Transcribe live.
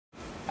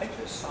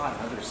just saw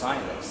another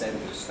sign that said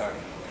it was starting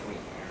at 3.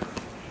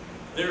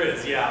 There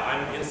is, yeah.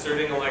 I'm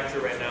inserting a lecture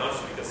right now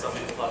just because some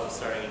people thought it was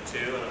starting at 2,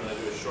 and I'm going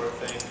to do a short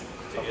thing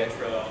to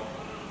intro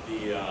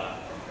the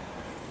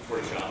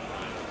workshop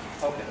time.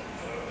 Okay.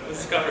 We'll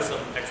just cover some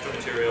extra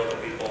material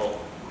that people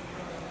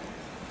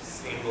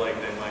seemed like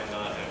they might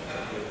not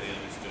have completely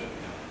understood.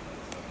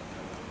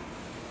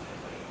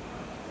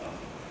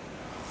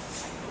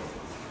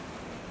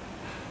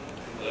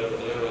 Hello,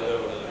 hello, hello,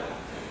 hello.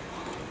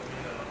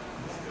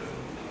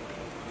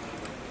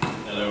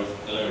 Hello,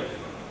 hello.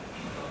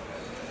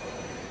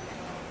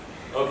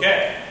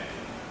 Okay.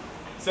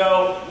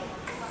 So,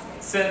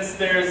 since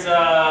there's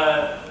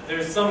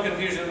some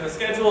confusion in the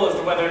schedule as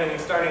to whether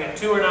anything's starting at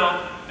 2 or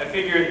not, I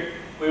figured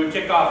we would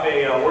kick off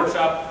a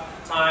workshop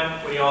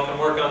time when you all can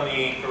work on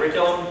the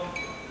curriculum,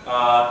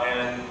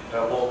 and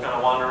we'll kind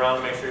of wander around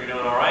and make sure you're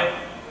doing all right.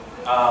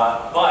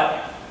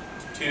 But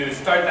to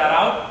start that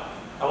out,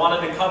 I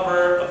wanted to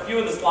cover a few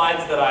of the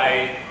slides that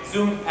I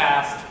zoomed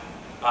past,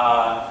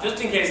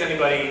 just in case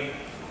anybody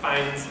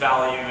finds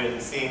value in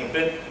seeing a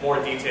bit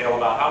more detail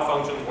about how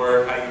functions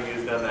work, how you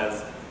use them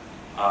as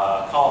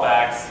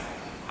callbacks,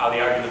 how the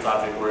arguments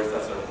object works,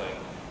 that sort of thing.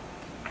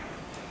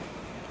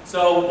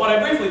 So what I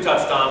briefly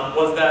touched on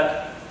was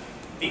that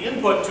the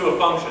input to a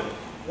function,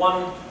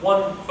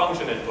 one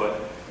function input,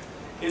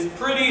 is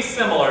pretty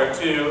similar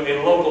to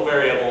a local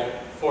variable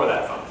for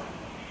that function.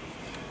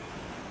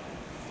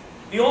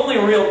 The only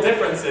real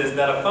difference is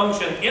that a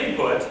function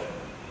input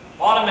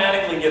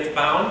automatically gets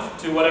bound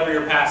to whatever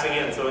you're passing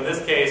in. So in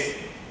this case,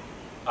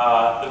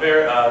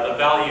 the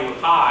value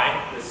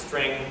high, this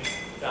string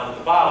down at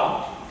the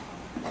bottom,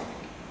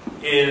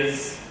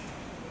 is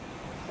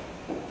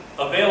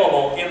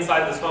available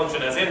inside this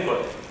function as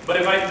input. But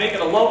if I make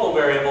it a local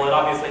variable, it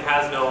obviously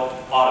has no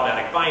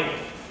automatic binding.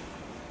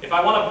 If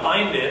I want to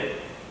bind it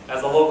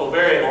as a local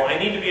variable, I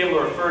need to be able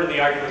to refer to the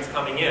arguments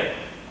coming in.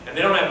 And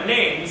they don't have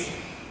names,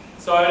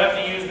 so I would have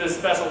to use this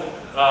special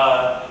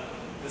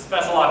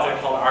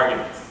object called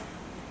arguments.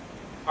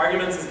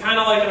 Arguments is kind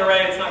of like an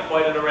array. It's not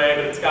quite an array,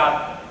 but it's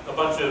got a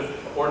bunch of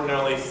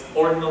ordinarily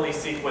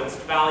sequenced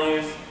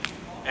values.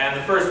 And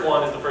the first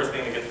one is the first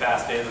thing that gets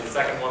passed in, and the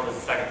second one is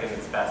the second thing that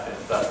gets passed in,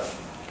 etc.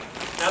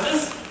 Now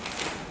this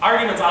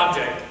arguments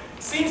object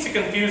seems to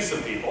confuse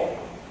some people.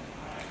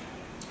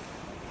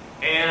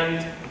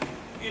 And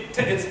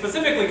it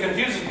specifically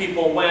confuses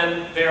people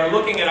when they are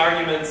looking at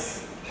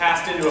arguments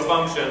passed into a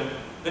function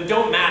that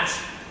don't match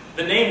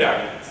the named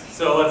arguments.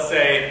 So let's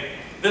say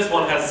this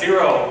one has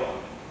 0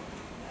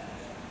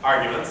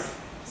 arguments,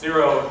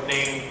 0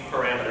 named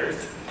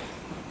parameters,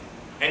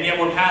 and yet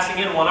we're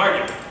passing in one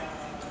argument.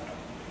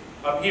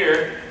 Up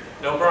here,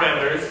 no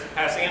parameters,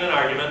 passing in an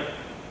argument.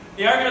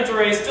 The arguments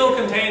array still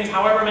contains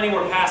however many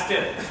were passed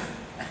in.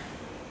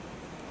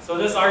 So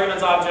this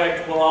arguments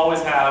object will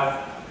always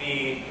have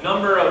the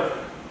number of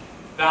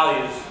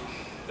values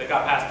that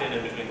got passed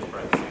in between the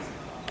parentheses.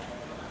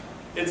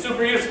 It's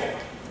super useful.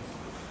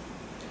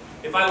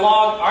 If I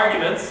log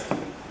arguments,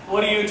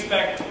 what do you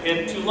expect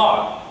it to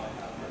log?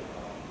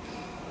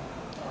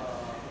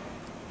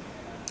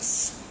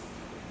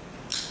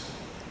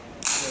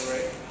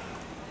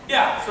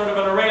 Yeah, sort of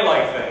an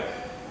array-like thing.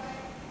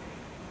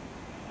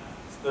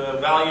 It's the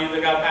value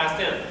that got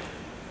passed in.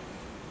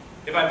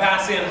 If I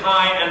pass in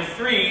high and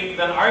 3,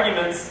 then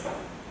arguments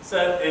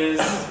set is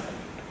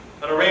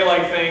an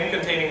array-like thing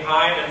containing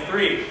high and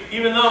 3,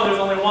 even though there's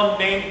only one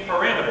named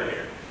parameter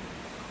here.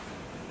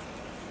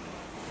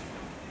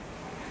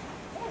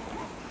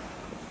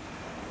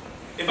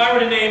 If I were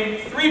to name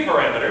 3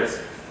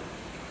 parameters,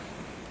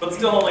 but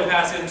still only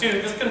pass in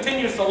 2, this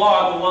continues to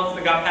log the ones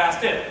that got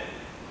passed in,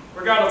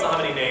 regardless of how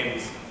many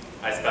names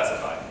I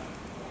specify.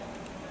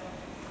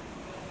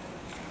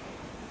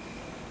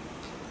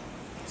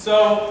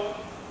 So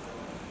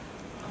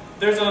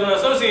there's an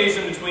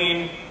association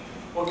between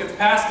what gets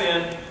passed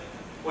in,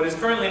 what is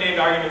currently named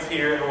arguments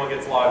here, and what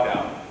gets logged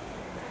out.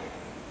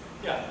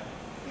 Yeah?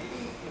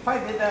 If I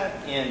did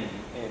that in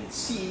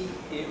C,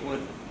 it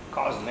would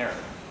cause an error.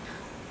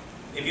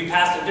 If you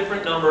passed a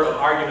different number of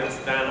arguments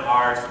than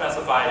are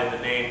specified in the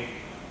name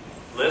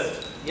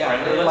list,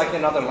 yeah, they're like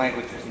in other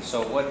languages. And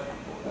so what?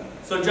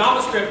 So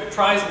JavaScript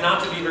tries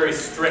not to be very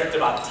strict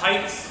about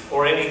types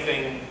or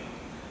anything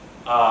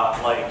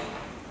like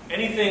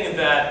anything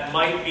that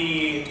might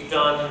be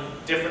done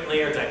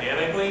differently or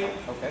dynamically.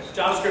 Okay.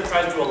 JavaScript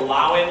tries to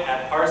allow it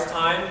at parse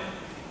time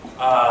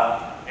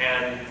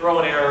and throw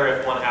an error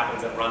if one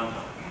happens at runtime.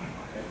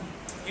 Okay.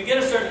 You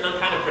get a certain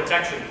kind of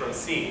protection from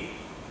C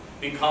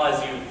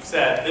because you've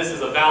said this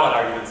is a valid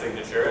argument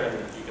signature and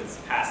you can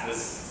pass this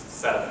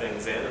set of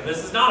things in, and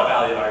this is not a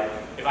valid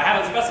argument. If I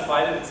haven't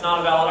specified it, it's not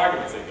a valid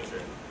argument signature.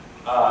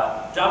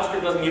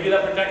 JavaScript doesn't give you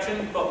that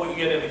protection, but what you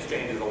get in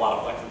exchange is a lot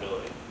of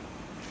flexibility.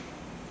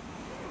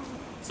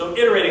 So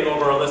iterating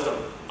over a list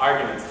of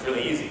arguments is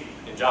really easy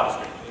in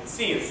JavaScript. In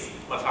C, it's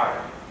much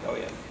harder. Oh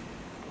yeah.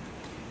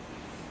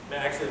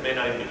 Actually, it may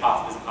not even be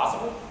possible. Is it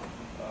possible?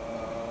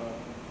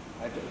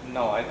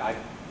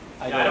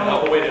 I don't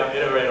know a way to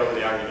iterate over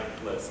the argument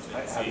list. I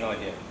have no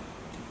idea.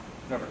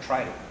 never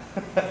tried it.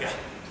 Yeah.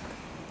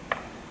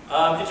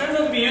 It turns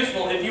out to be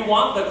useful if you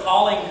want the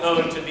calling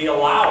code to be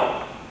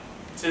allowed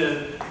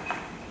to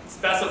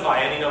specify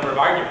any number of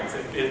arguments.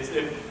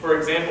 If, for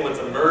example, it's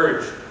a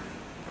merge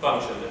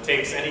function that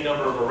takes any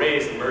number of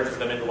arrays and merges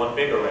them into one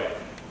big array.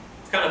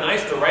 It's kind of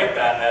nice to write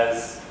that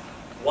as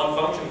one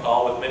function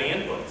call with many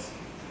inputs.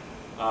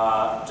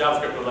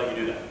 JavaScript would let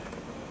you do that.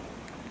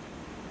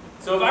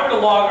 So if I were to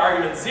log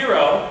argument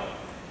 0,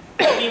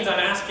 that means I'm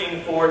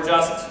asking for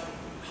just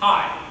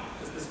hi,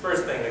 just this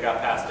first thing that got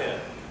passed in.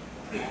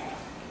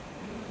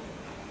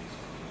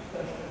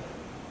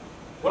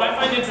 What I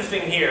find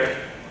interesting here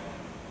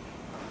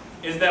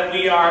is that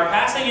we are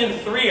passing in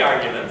 3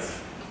 arguments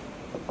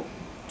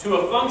to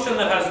a function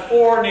that has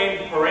 4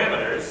 named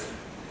parameters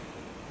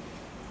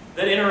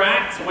that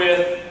interacts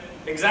with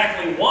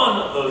exactly one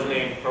of those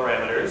named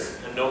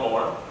parameters, and no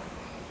more,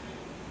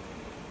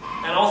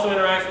 and also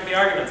interacts with the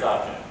arguments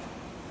object.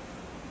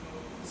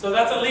 So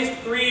that's at least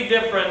 3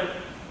 different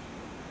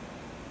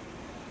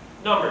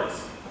numbers.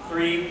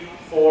 3,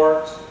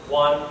 4,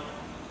 1.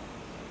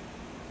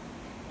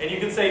 And you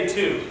could say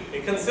 2.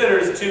 It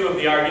considers 2 of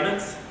the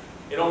arguments.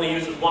 It only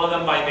uses one of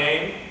them by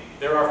name.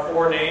 There are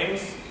 4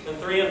 names and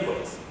 3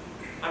 inputs.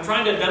 I'm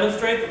trying to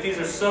demonstrate that these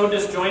are so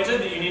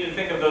disjointed that you need to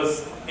think of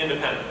those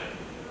independently.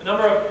 The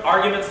number of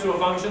arguments to a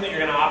function that you're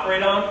going to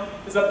operate on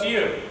is up to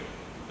you.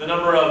 The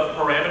number of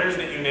parameters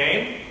that you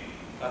name,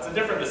 that's a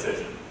different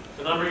decision.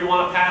 The number you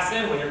want to pass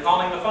in when you're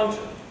calling the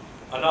function,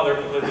 another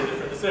completely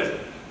different decision.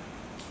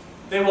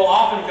 They will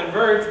often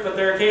converge, but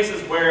there are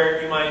cases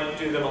where you might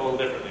do them a little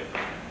differently,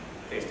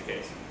 case to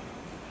case.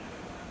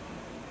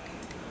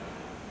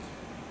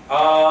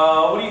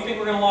 What do you think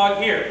we're going to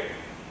log here?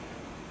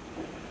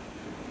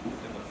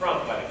 In the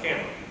front by the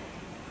camera.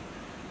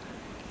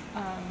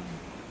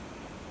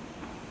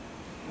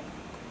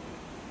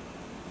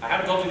 I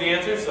haven't told you the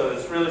answer, so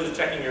it's really just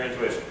checking your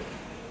intuition.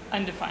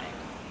 Undefined.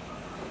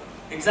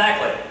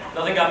 Exactly.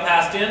 Nothing got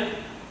passed in.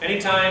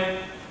 Anytime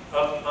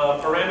a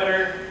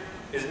parameter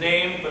is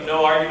named but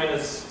no argument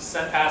is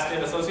passed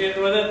in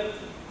associated with it,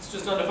 it's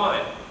just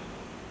undefined.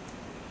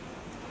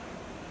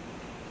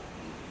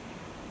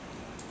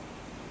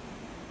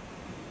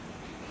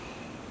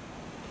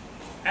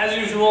 As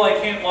usual, I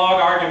can't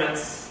log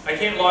arguments. I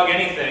can't log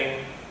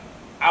anything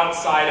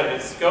outside of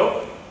its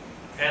scope.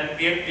 And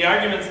the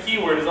argument's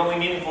keyword is only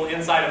meaningful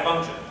inside a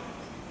function.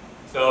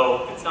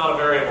 So it's not a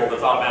variable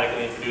that's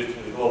automatically introduced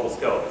into the global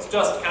scope. It's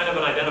just kind of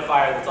an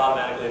identifier that's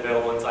automatically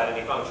available inside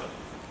any function.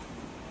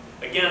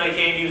 Again, I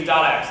can't use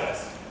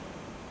 .access.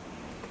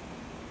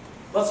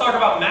 Let's talk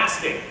about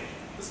masking.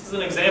 This is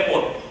an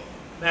example of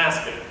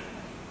masking.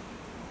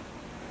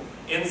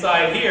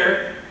 Inside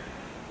here,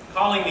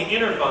 calling the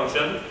inner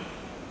function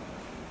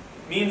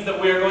means that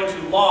we're going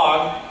to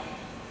log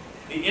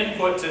the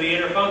input to the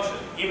inner function.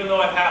 Even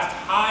though I passed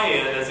hi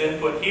in as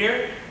input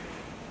here,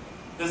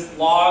 this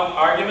log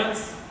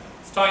arguments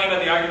is talking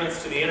about the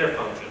arguments to the inner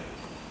function.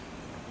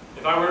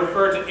 If I were to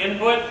refer to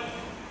input,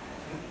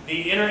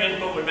 the inner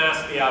input would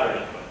mask the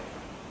outer input,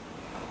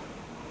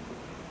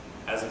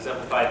 as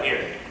exemplified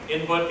here.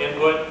 Input,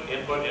 input,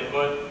 input,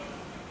 input.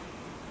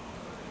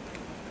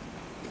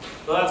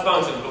 So that's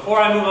functions. Before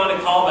I move on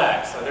to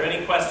callbacks, are there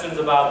any questions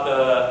about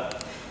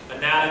the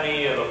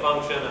anatomy of a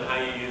function and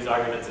how you use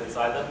arguments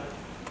inside them?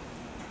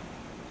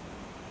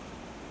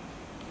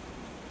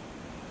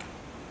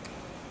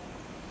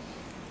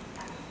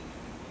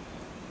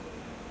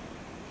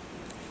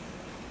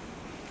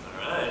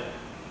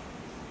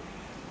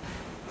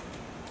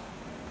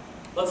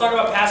 Let's talk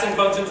about passing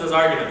functions as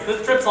arguments.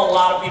 This trips a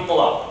lot of people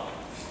up.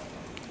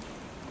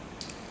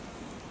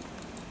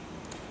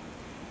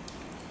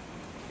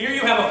 Here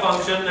you have a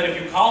function that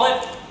if you call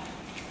it,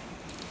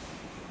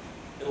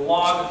 it'll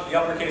log the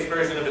uppercase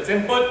version of its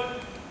input.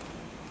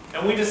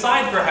 And we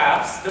decide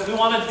perhaps that we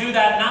want to do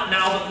that not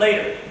now but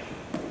later.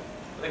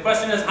 And the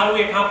question is, how do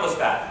we accomplish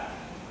that?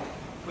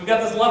 We've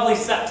got this lovely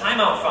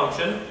setTimeout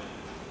function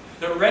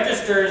that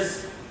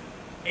registers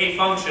a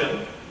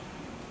function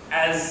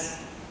as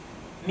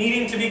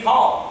needing to be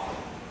called.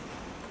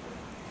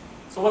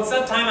 So what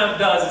setTimeout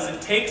does is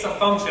it takes a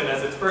function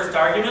as its first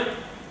argument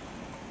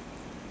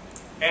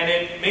and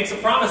it makes a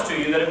promise to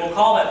you that it will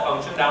call that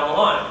function down the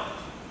line.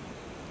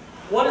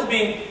 What is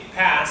being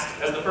passed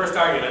as the first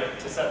argument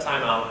to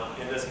setTimeout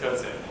in this code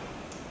snippet?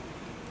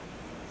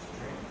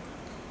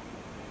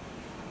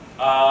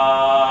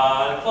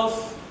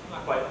 Close?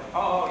 Not quite.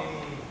 Oh,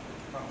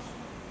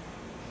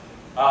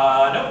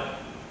 No.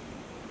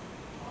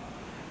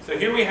 So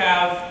here we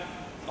have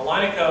a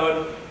line of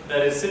code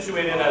that is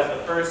situated as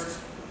the first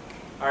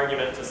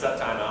argument to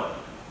setTimeout.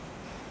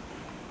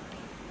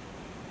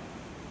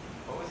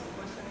 what was the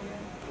question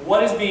again?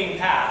 What is being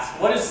passed?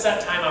 What is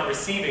setTimeout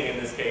receiving in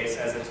this case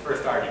as its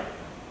first argument?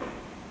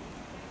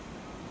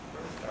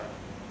 First argument.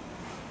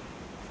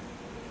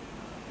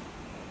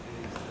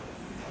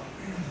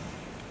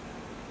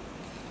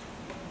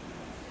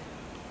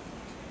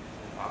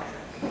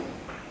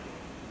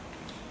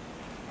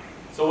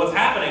 So what's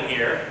happening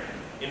here,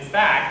 in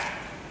fact,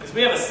 is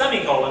we have a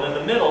semicolon in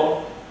the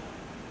middle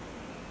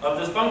of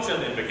this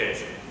function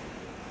invocation.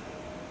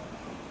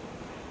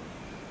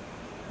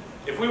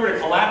 If we were to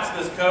collapse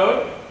this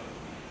code,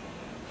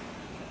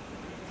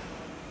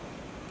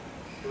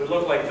 it would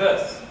look like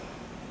this.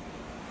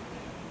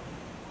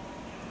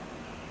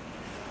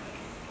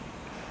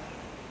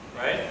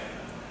 Right?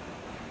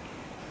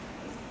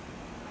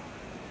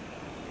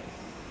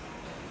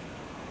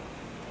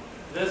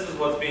 This is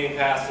what's being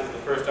passed as the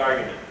first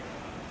argument.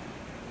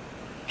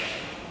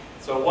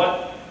 So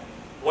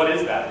what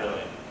is that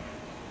really?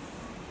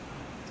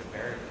 It's a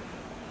variable.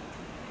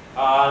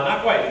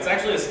 Not quite. It's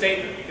actually a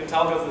statement. You can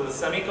tell because of the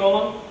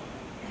semicolon.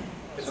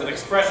 It's an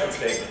expression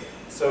statement.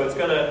 So it's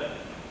going to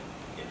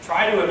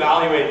try to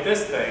evaluate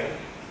this thing,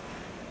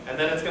 and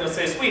then it's going to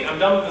say, sweet, I'm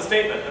done with the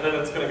statement. And then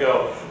it's going to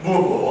go,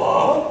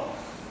 what?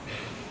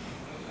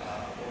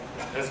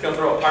 And it's going to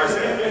throw a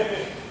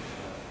parser.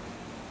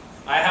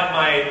 I have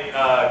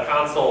my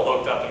console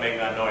hooked up to make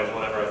that noise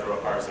whenever I throw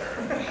a parser.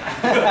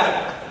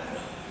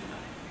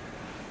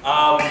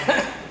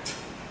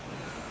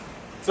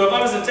 So if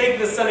I was to take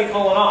this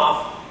semicolon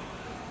off,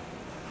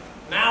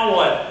 now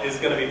what is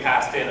going to be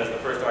passed in as the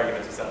first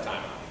argument to set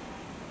timeout?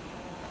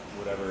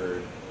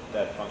 Whatever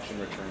that function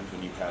returns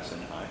when you pass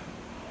in high.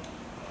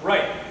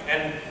 Right,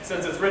 and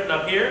since it's written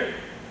up here,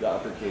 The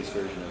uppercase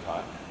version of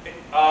high.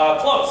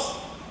 Close.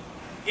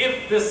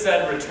 If this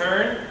said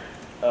return,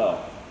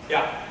 Oh.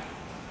 yeah,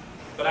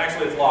 but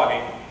actually it's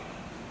logging.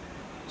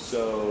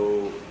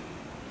 So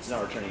it's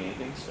not returning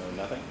anything, so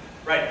nothing?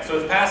 Right, so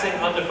it's passing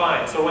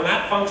undefined. So when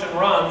that function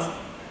runs,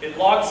 it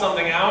logs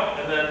something out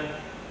and then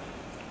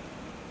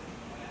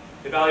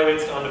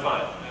evaluates to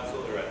undefined.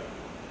 Absolutely right.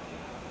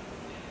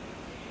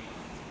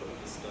 Let's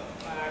put this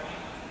stuff back.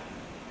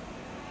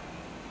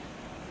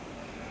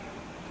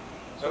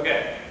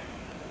 Okay.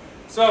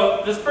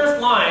 So this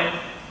first line,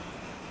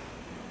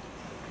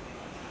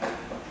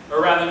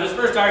 or rather this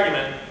first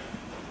argument,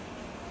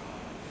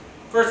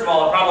 first of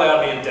all, it probably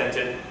ought to be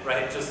indented,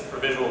 right, just for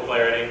visual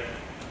clarity.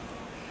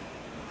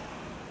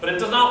 But it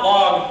does not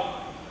log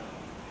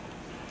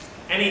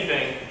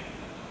anything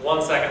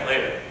 1 second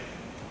later.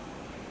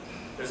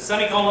 There's a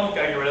semicolon,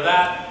 gotta get rid of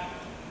that.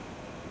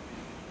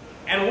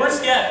 And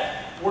worse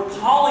yet, we're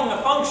calling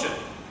the function.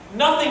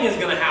 Nothing is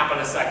gonna happen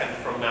a second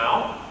from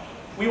now.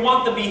 We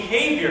want the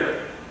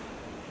behavior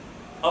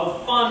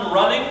of fun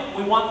running,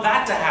 we want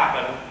that to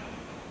happen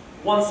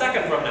 1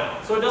 second from now.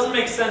 So it doesn't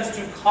make sense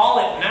to call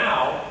it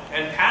now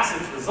and pass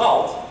its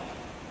result,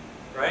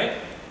 right?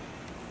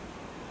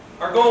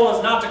 Our goal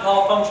is not to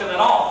call a function at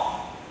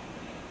all.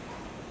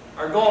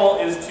 Our goal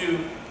is to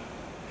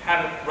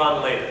have it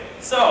run later.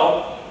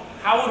 So,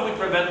 how would we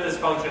prevent this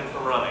function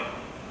from running?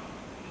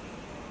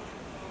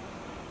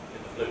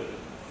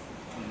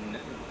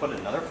 Put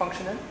another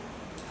function in?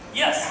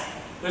 Yes.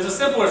 There's a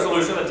simpler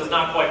solution that does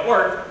not quite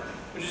work,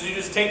 which is you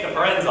just take the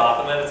parens off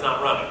and then it's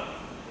not running.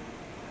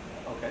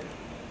 Okay.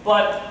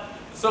 But,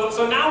 so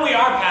now we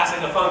are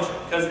passing a function,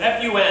 because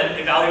fun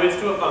evaluates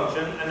to a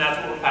function, and that's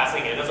what we're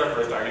passing in as our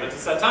first argument to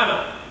set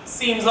timeout.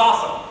 Seems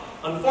awesome.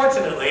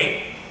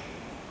 Unfortunately,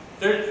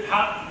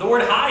 the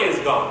word high is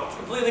gone. It's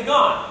completely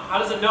gone. How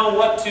does it know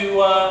what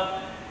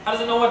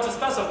to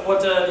specify,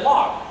 what to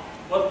log?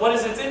 What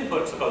is its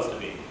input supposed to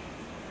be?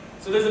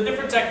 So there's a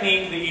different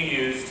technique that you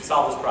use to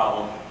solve this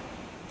problem.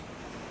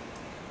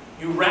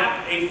 You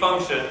wrap a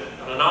function,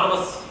 an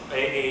anonymous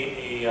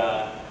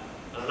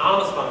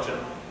function,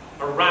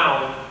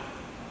 around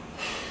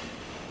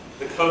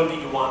the code that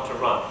you want to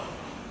run.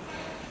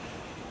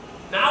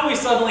 Now we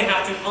suddenly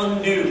have to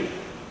undo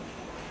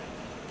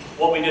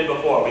what we did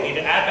before. We need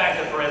to add back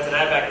the parens and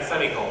add back the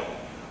semicolon.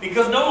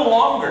 Because no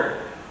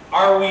longer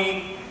are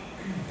we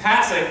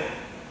passing,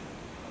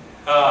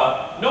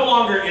 no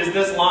longer is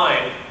this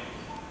line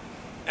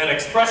an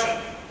expression,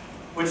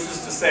 which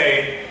is to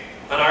say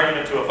an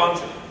argument to a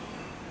function.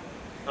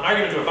 An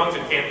argument to a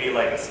function can't be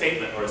like a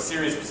statement or a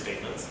series of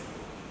statements.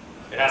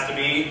 It has to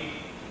be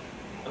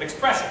an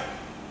expression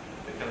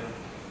that can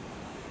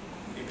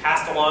be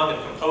passed along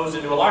and composed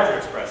into a larger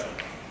expression.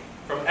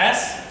 From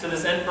S to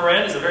this n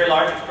paren is a very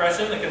large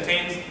expression that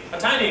contains a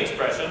tiny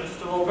expression,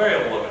 just a little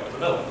variable in the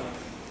middle.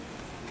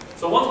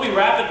 So once we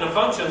wrap it in a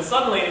function,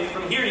 suddenly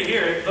from here to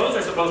here, those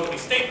are supposed to be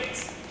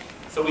statements.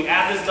 So we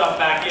add this stuff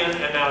back in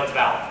and now it's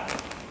valid.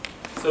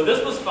 So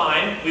this was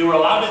fine. We were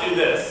allowed to do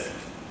this.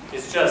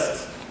 It's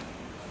just,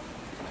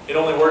 it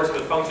only works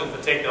with functions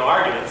that take no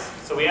arguments.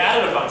 So we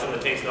added a function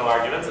that takes no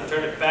arguments and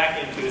turned it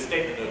back into a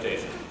statement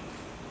notation.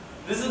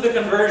 This is the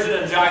conversion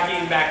and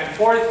jockeying back and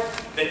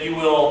forth that you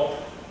will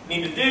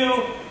need to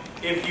do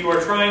if you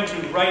are trying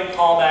to write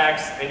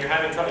callbacks and you're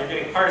having trouble, you're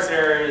getting parse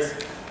errors,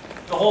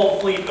 the whole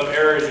fleet of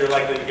errors you're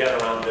likely to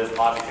get around this,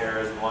 logic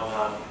errors and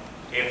whatnot.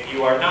 If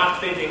you are not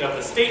thinking of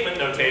the statement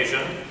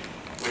notation,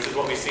 which is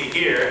what we see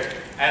here,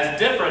 as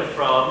different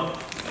from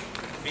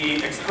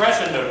the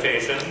expression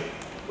notation,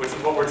 which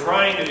is what we're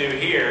trying to do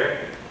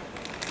here,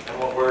 and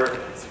what we're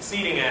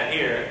succeeding at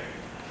here,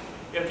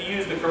 you have to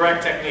use the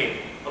correct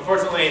technique.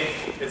 Unfortunately,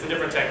 it's a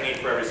different technique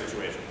for every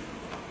situation.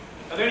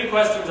 Are there any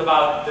questions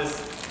about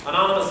this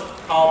anonymous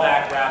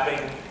callback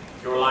wrapping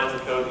your lines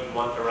of code that you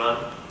want to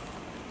run?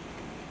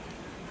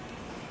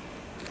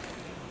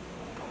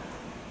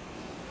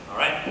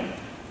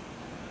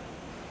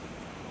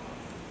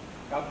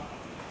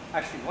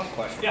 ask you one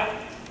question?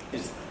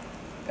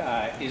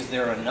 Yeah. Is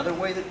there another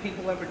way that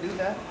people ever do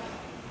that?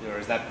 Or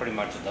is that pretty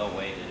much the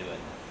way to do it?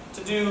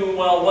 To do,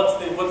 well,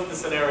 what's the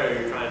scenario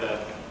you're trying to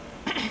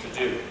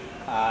do?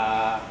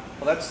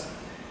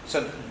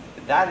 So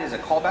that is a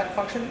callback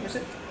function, is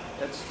it?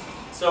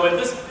 So in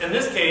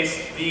this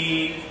case,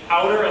 the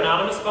outer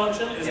anonymous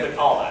function is the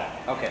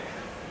callback. Okay.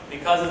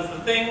 Because it's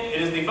the thing,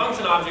 it is the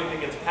function object that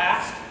gets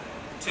passed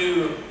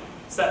to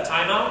set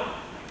timeout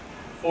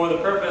for the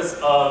purpose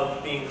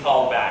of being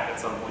called back at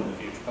some point in the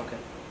future. Okay.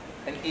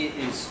 And it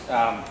is,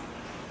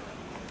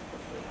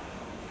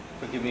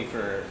 forgive me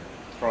for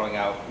throwing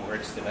out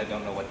words that I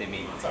don't know what they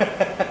mean.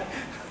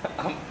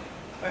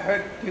 I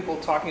heard people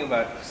talking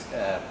about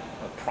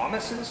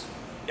promises.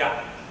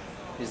 Yeah.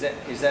 Is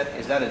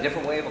that a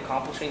different way of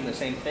accomplishing the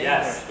same thing?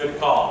 Yes, good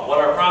call. What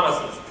are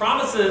promises?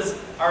 Promises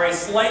are a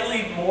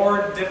slightly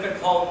more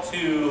difficult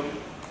to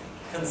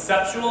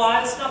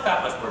conceptualize, not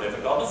that much more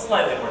difficult, but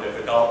slightly more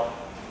difficult,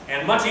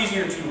 and much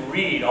easier to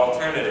read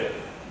alternative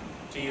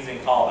to using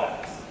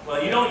callbacks.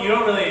 Well, you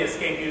don't really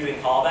escape using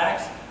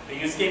callbacks, but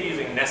you escape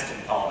using nested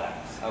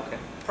callbacks. Okay.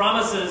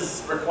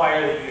 Promises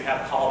require that you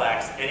have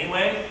callbacks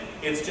anyway,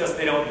 it's just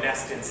they don't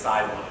nest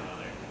inside one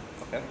another.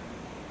 Okay.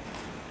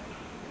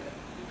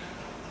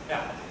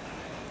 Yeah.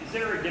 Is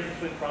there a difference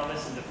between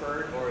promise and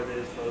deferred, or are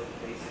those both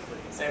basically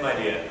Same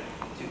idea.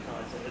 two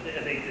concepts?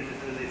 Are they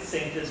the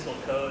same physical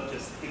code,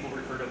 just people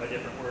refer to them by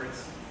different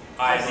words?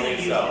 I I've seen it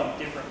believe used so. in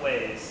different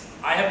ways.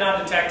 I have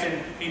not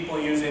detected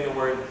people using the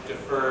word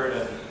deferred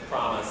and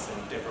promise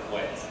in different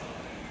ways.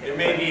 There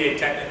may be a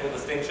technical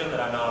distinction that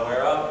I'm not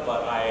aware of,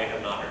 but I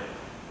have not heard it.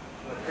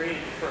 Well,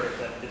 created deferred,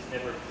 I've just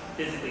never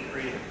physically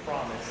created a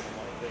promise. And I'm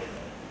like, wait a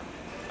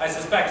minute. I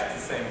suspect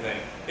it's the same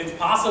thing. It's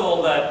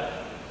possible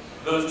that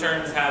those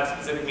terms have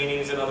specific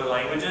meanings in other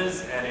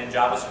languages, and in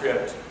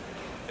JavaScript,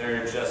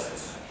 there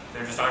just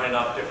aren't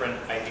enough different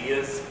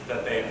ideas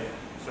that they've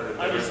sort of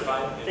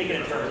diversified. I'm thinking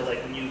in terms of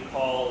like when you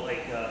call,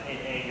 like in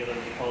Angular,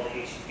 when you call the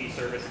HTTP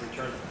service and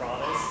returns a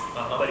promise,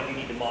 but if you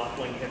need to mock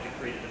one, you have to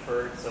create a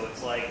deferred, so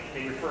it's like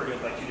they refer to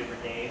it by two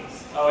different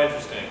names. Oh,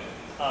 interesting.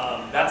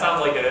 That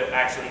sounds like it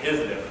actually is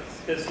a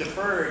difference. Because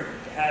deferred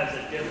has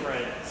a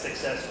different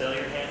success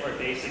failure handler.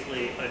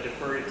 Basically, on a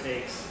deferred, it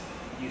takes,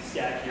 you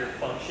stack your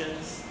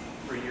functions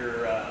for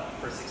your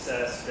for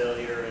success,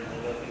 failure, and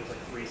I think it's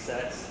like 3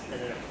 sets, and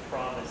then a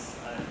promise.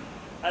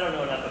 I don't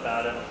know enough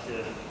about it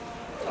to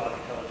talk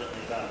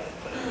intelligently about it,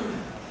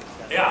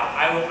 but yeah,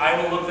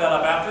 I will look that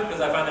up after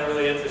because I find that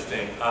really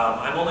interesting.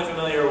 I'm only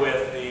familiar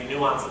with the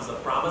nuances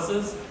of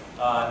promises,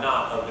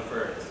 not of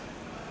deferreds.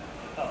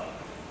 Oh,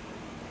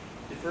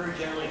 deferred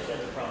generally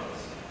extends a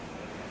promise.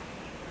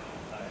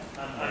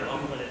 I'm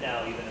Googling it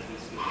now, even as we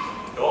speak.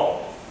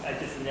 Cool. I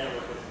just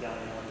network with the guy on.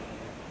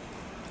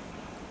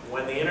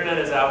 When the internet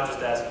is out,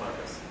 just ask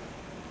Marcus.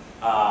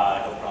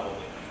 He'll probably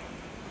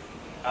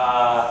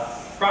know.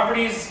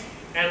 Properties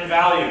and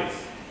values.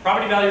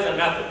 Property values and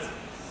methods.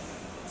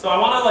 So I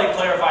want to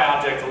clarify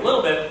objects a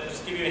little bit,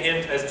 just give you a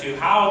hint as to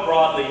how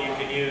broadly you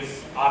can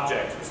use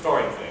objects for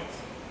storing things.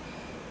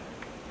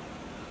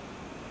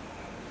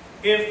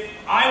 If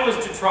I was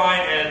to try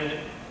and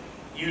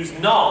use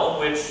null,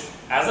 which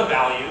as a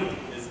value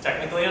is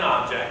technically an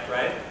object,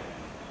 right?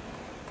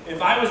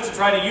 If I was to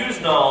try to use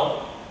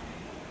null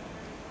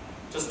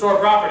to store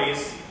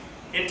properties,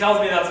 it tells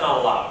me that's not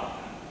allowed.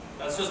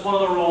 That's just one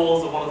of the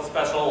rules of one of the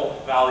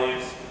special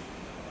values.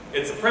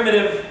 It's a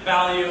primitive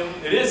value.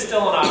 It is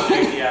still an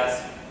object,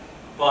 yes,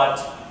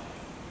 but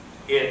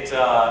it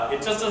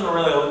just doesn't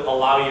really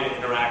allow you to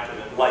interact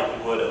with it like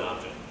you would an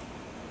object.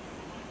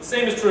 The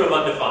same is true of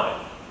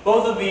undefined.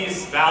 Both of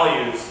these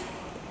values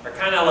are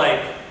kind of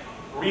like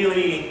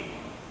really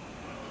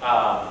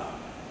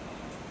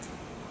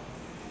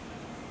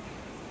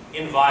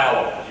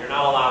inviolable. You're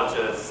not allowed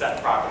to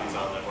set properties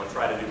on them or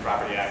try to do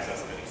property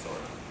access of any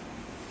sort.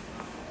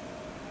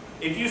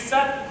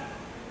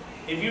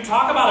 If you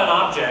talk about an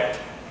object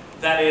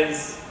that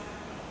is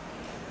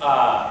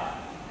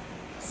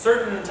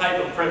certain type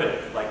of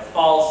primitive, like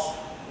false,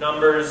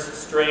 numbers,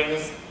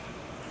 strings,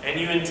 and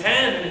you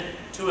intend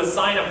to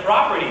assign a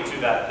property to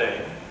that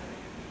thing,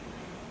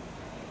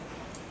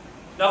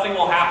 nothing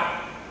will happen.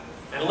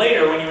 And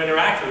later, when you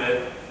interact with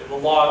it, it will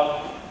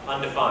log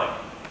undefined.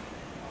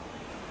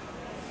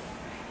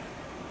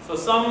 So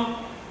some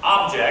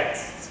objects,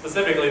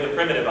 specifically the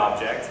primitive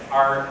objects,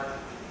 are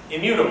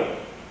immutable.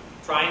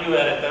 Trying to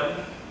edit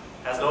them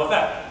has no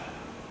effect.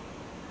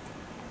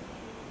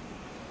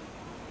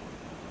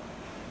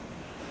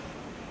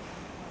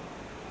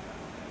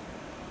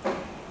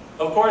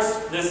 Of course,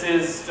 this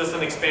is just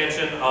an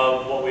expansion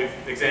of what we've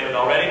examined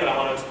already, but I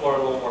want to explore it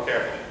a little more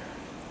carefully.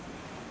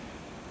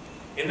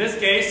 In this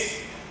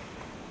case,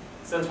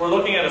 since we're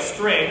looking at a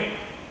string,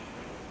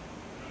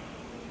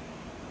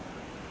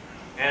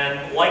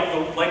 and like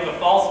the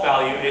false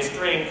value, a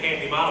string can't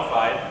be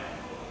modified.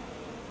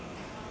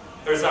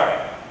 Or sorry,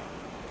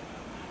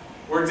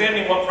 we're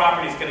examining what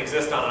properties can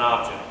exist on an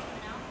object.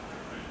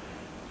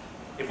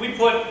 If we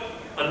put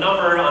a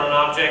number on an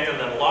object and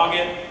then log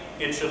it,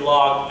 it should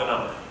log the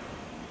number.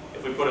 If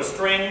If we put a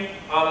string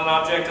on an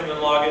object and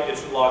then log it, it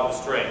should log the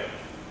string.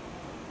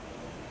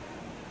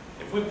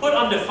 If we put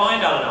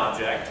undefined on an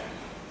object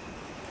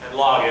and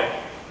log it,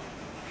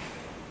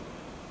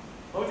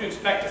 what would you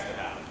expect us to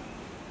have?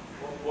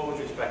 What would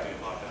you expect to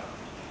get logged out?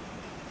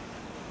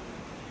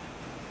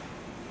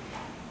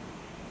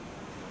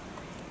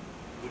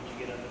 Would you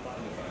get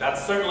undefined?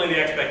 That's certainly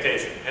the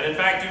expectation. And in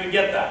fact, you would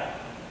get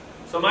that.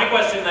 So my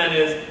question then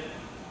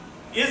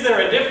is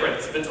there a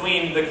difference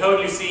between the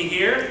code you see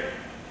here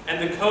and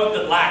the code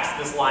that lacks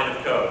this line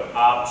of code,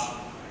 obj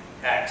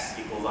x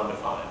equals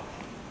undefined?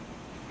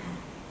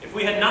 If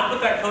we had not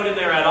put that code in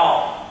there at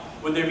all,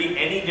 would there be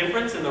any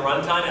difference in the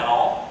runtime at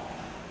all?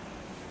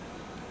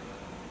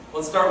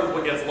 Let's start with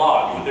what gets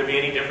logged. Would there be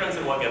any difference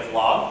in what gets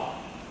logged?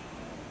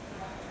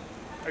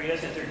 Are you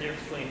asking if there's a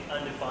difference between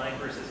undefined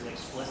versus an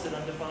explicit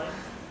undefined?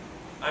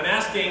 I'm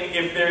asking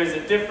if there is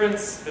a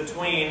difference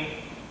between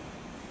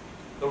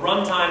the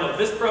runtime of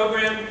this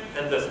program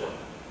and this one.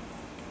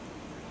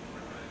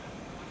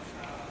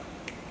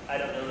 I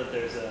don't know that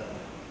there's a,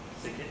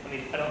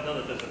 I don't know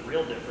that there's a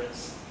real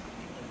difference.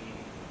 I mean,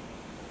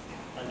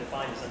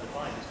 undefined is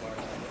undefined as far as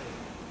I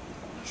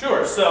know.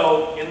 Sure,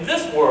 so in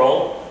this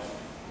world,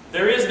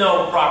 there is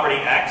no property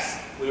x.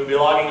 We would be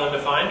logging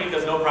undefined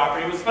because no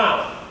property was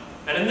found.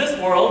 And in this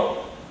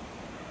world,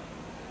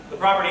 the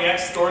property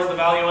x stores the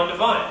value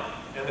undefined.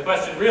 And the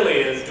question really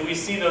is, do we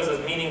see those as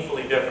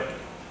meaningfully different?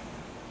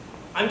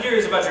 I'm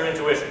curious about your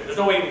intuition. There's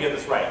no way you can get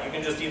this right. You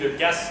can just either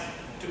guess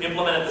to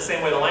implement it the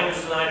same way the language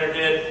designer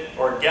did,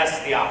 or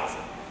guess the opposite.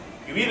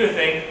 You either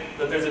think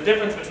that there's a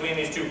difference between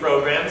these two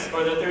programs,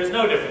 or that there is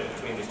no difference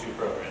between these two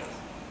programs.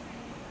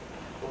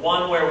 The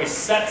one where we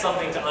set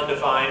something to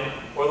undefined,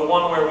 or the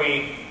one where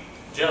we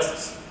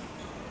just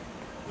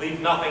leave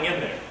nothing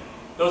in there.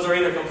 Those are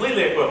either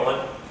completely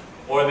equivalent,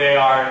 or they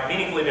are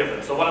meaningfully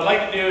different. So what I'd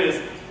like to do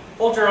is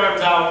hold your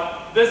arms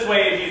out this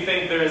way if you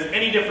think there is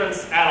any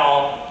difference at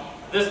all,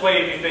 this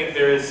way if you think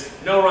there is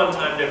no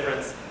runtime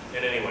difference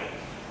in any way.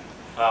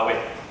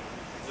 Wait,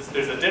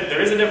 there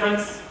is a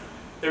difference,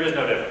 there is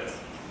no difference.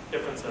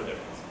 Difference, no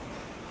difference.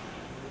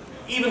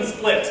 Even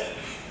split.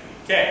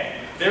 Okay,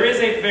 there is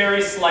a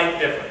very slight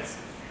difference.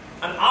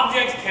 An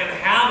object can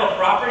have a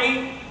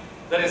property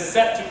that is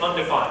set to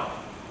undefined.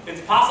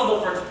 It's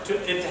possible for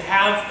it to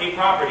have a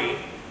property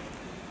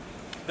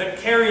that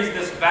carries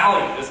this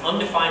value, this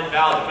undefined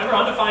value. Remember,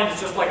 undefined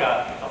is just like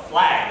a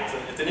flag.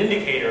 It's an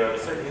indicator of a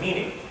certain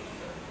meaning.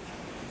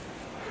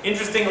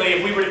 Interestingly,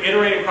 if we were to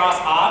iterate across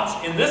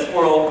obj, in this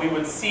world we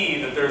would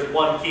see that there's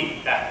one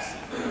key, x.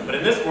 But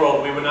in this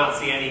world we would not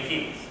see any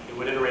keys. It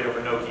would iterate over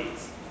no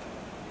keys.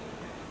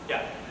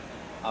 Yeah?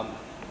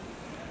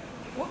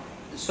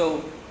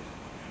 So,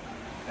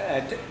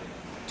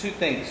 two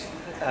things.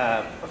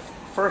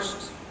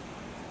 First,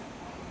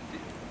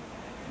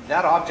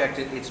 that object,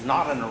 it's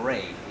not an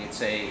array.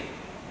 It's a,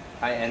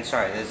 and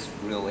sorry, this is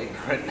a real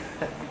ignorant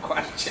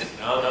question.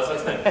 No, no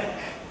such thing.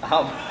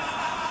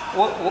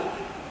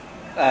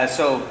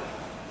 So,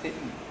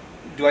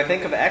 do I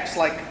think of X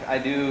like I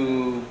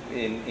do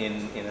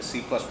in a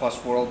C++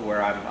 world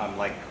where I'm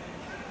like,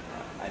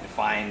 I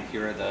define,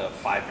 here are the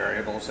 5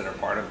 variables that are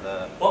part of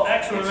the... Well,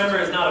 X, remember,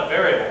 is not a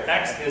variable.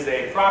 X is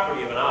a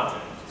property of an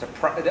object.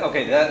 It's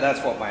okay,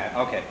 that's what my...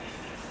 Okay.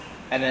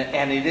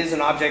 And it is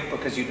an object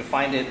because you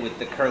defined it with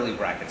the curly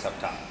brackets up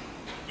top.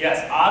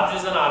 Yes,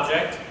 obj is an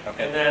object,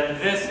 okay. And then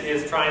this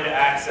is trying to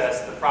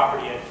access the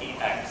property and key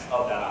X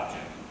of that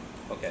object.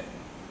 Okay.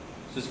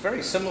 So it's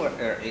very similar,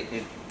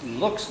 it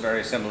looks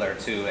very similar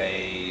to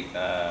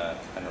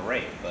an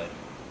array, but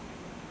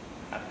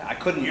I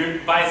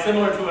couldn't... By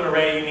similar to an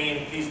array, you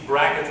mean these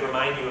brackets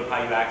remind you of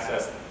how you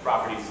access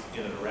properties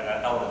in an array,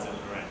 elements in an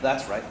array.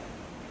 That's right.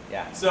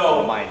 Yeah.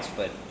 So, minds,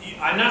 but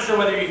I'm not sure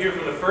whether you're here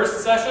for the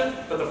first session,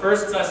 but the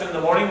first session in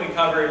the morning we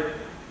covered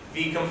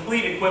the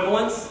complete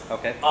equivalence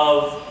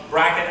of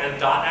bracket and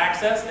dot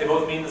access. They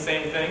both mean the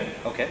same thing.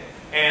 Okay.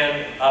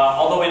 And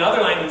although in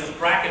other languages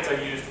brackets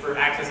are used for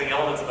accessing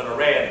elements of an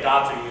array and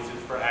dots are used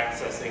for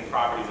accessing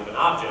properties of an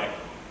object,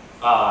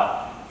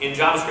 in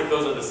JavaScript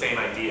those are the same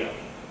idea.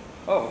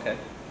 Oh, okay.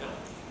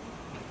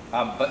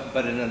 Yeah.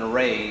 But in an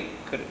array,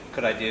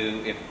 could I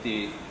do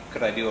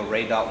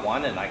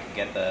array.1 and I could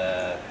get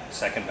the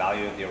second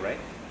value of the array?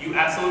 You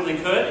absolutely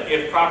could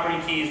if property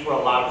keys were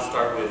allowed to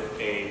start with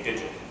a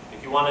digit.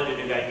 If you wanted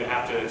to do that, you'd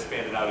have to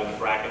expand it out into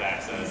bracket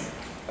access.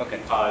 Okay.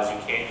 Because you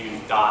can't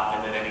use dot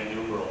and then any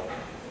numeral.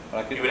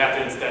 You would have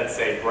to instead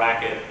say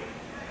bracket,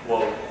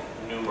 quote,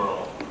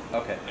 numeral,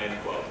 okay. End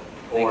quote.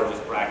 Or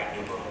just bracket,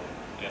 numeral,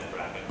 end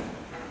bracket.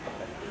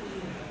 Okay.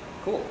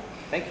 Cool.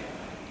 Thank you.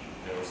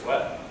 No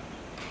sweat.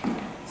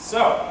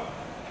 So,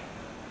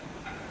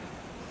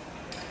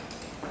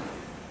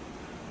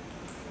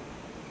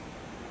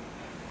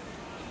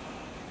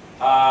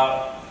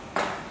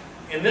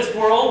 in this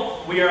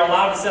world, we are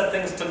allowed to set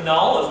things to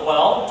null as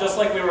well, just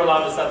like we were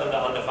allowed to set them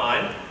to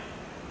undefined.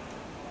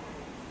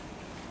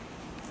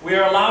 We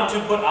are allowed to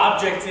put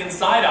objects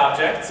inside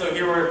objects, so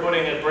here we're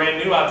putting a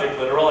brand new object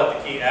literal at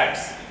the key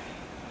X.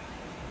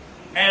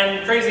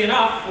 And crazy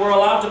enough, we're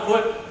allowed to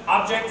put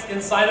objects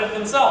inside of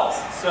themselves.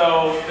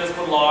 So this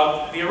would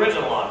log the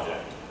original object.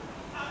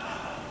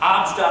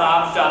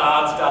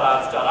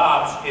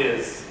 Obj.obj.obj.obj.obj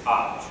is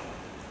obj,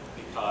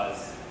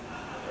 because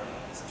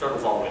this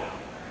turtle's all the way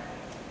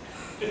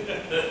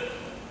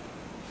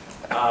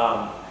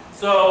down.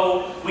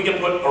 So we can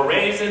put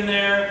arrays in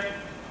there,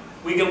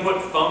 we can put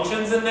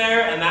functions in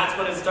there, and that's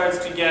when it starts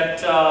to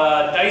get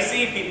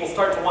dicey. People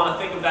start to want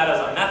to think of that as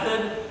a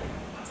method.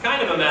 It's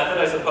kind of a method,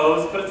 I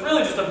suppose, but it's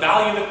really just a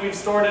value that we've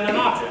stored in an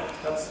object.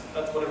 That's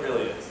what it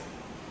really is.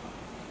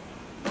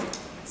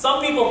 Some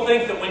people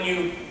think that when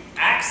you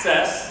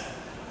access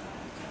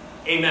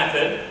a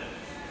method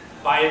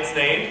by its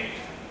name,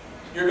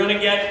 you're going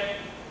to get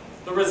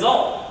the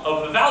result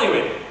of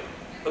evaluating.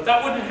 But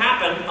that wouldn't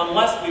happen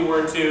unless we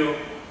were to,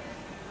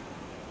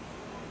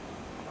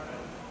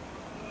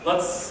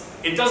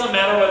 it doesn't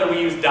matter whether we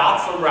use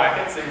dots or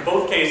brackets. In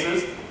both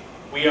cases,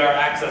 we are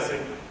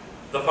accessing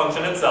the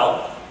function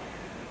itself.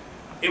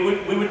 We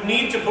would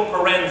need to put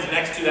parens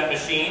next to that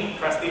machine,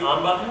 press the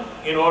on button,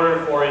 in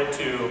order for it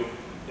to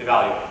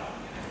evaluate.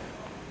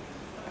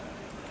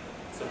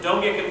 So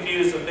don't get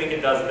confused and think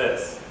it does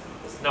this.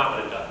 This is not what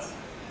it does.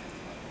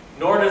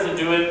 Nor does it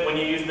do it when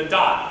you use the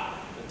dot.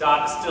 The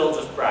dot is still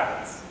just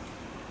brackets.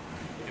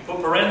 If you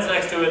put parens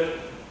next to it,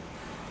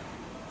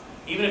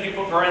 even if you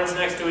put parens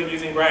next to it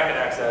using bracket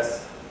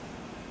access,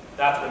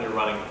 that's when you're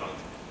running the function.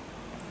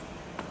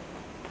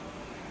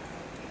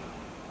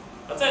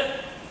 That's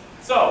it.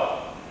 So,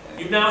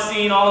 you've now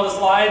seen all of the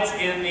slides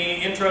in the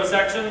intro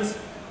sections.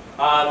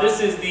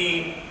 This is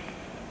the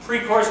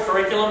pre-course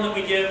curriculum that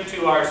we give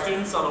to our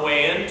students on the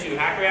way in to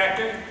Hack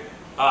Reactor.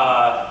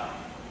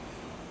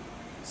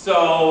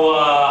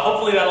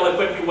 Hopefully that'll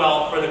equip you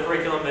well for the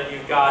curriculum that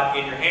you've got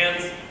in your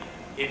hands.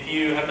 If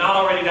you have not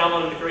already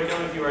downloaded the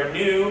curriculum, if you are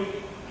new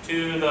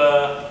to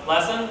the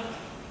lesson,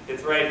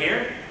 it's right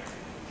here.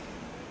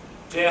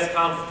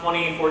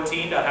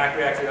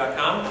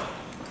 JSConf2014.hackreactor.com.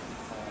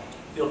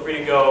 Feel free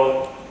to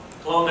go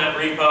clone that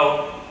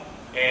repo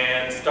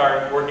and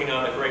start working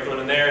on the curriculum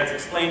in there. It's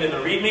explained in the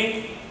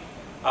README.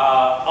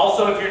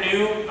 Also, if you're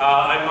new,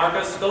 I'm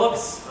Marcus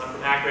Phillips. I'm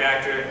from Hack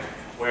Reactor,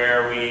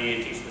 where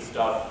we teach this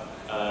stuff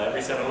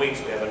every 7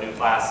 weeks. We have a new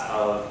class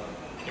of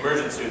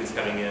immersion students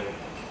coming in.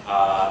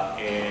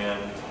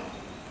 And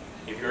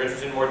if you're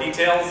interested in more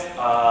details,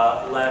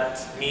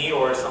 let me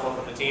or someone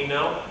from the team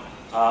know.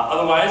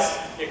 Otherwise,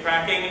 get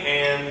cracking,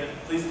 and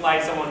please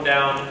flag someone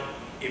down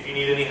if you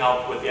need any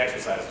help with the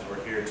exercises. We're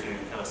here to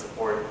kind of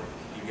support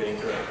you getting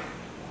through it.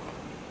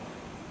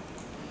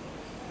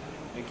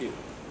 Thank you.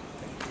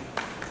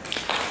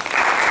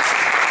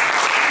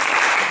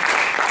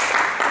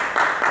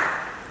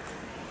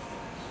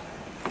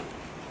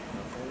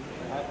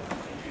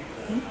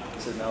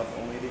 So now if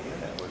only the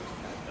internet works.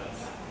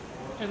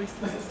 At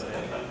least this is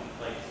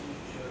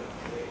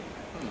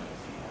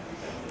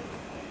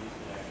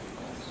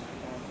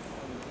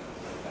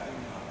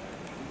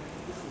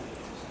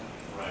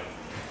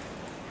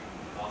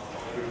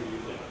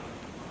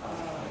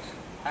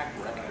Hack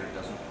Reactor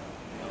doesn't. Do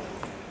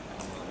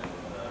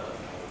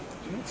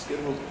you know what's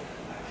scheduled?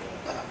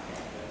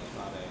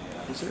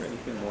 Is there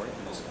anything more in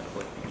this kind of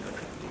like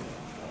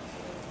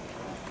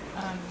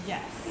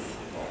yes.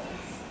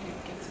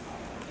 It gets a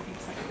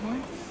second more.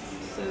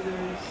 So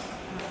there's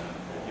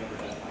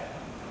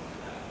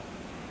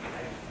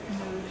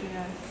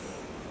NodeJS,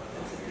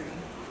 that's a 3.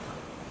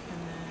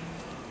 And then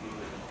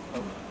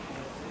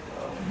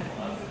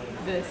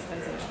this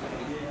as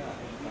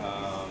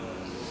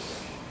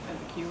a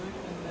keyword,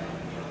 and then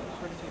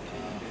prototype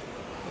change.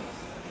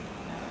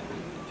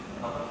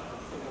 I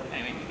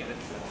mean, you get it.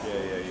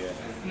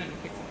 Yeah. And then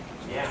fix it.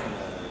 Yeah.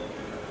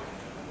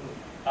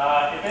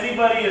 If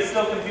anybody is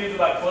still confused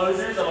about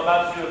closures, I'm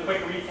about to do a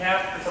quick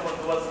recap for someone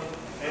who wasn't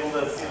able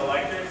to see the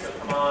lecture, so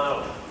come on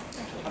over.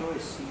 How do I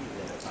see that?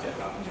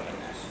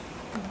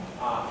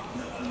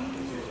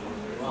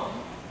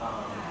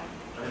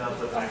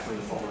 That's actually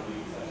the full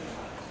review session.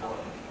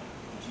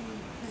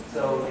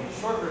 So the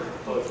short version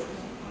of closures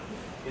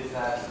is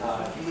that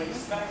you would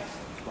expect,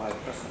 can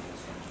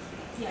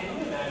you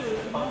imagine a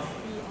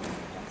function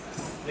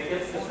that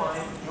gets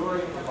defined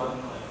during the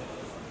runtime?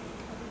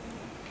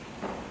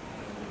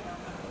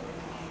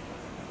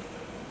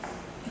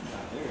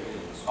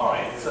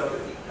 Alright, so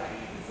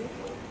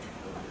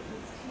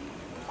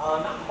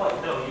not quite,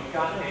 no, you've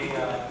got a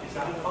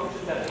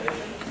function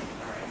definition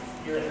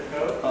here in the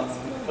code,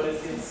 but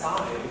it's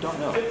inside a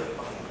different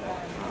function.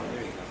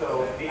 So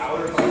the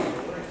outer function is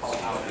called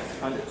outer.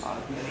 And the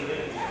inner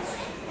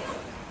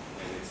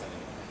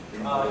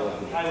I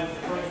was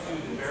referring to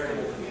the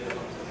variables in the inner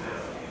function.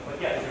 But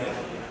yeah,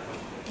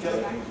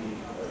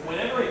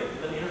 whenever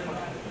the inner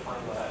function is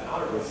defined by an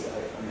outer function,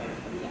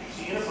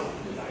 the inner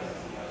function is outer.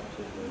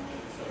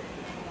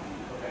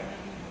 Okay.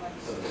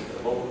 So the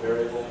local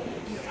variable,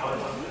 the outer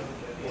function,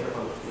 the inner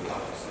function is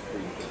outer.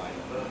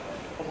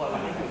 Well, I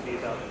think it would be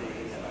about the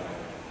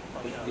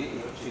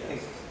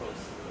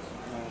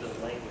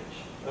language.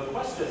 The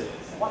question is,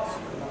 what's the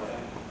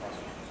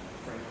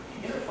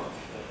inner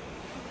function?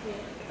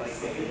 like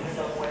maybe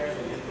somewhere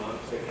that you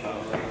can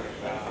telescope.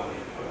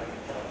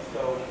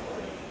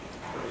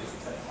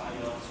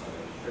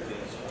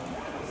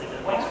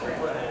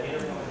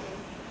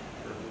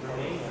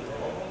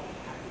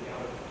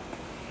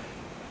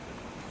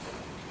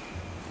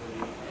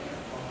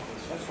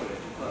 That's what it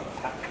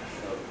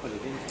put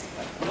it into.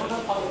 Well, no,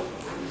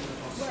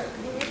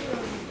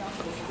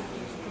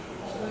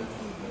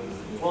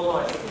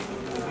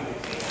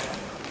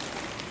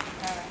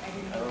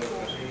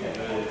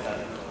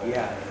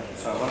 Yeah.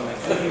 So I want to make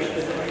sure.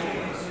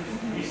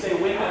 you say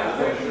wait.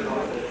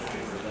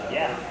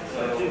 Yeah, so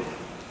too.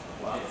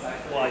 Well, I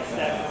stacked my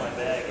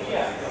bag.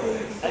 Yeah. I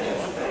just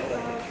want to say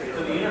that so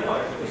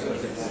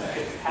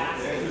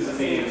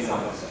the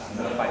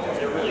interface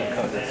they're really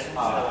coded. I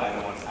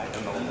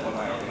don't know what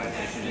my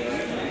organization is.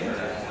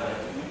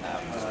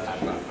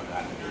 I've not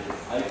forgotten.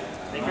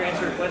 Make her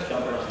answer a question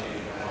first.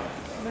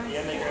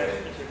 Yeah, make her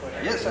answer a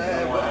question. Yes,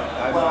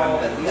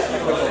 I'm the least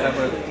technical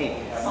member of the team.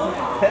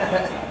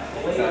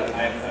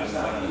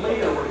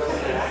 Later we're going to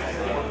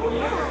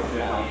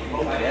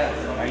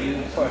yeah. Are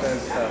you part of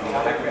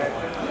Hackreact?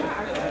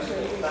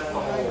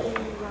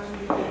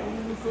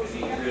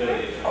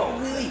 Oh,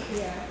 really?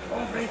 Yeah.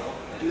 Oh, great.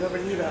 Do you ever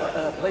need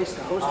a place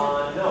to host it?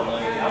 no.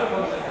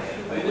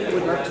 We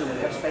would love to. We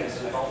have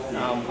space. We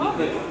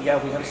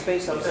have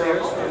space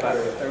upstairs for about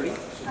 30.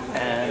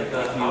 And if you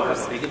have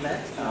a big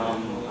event,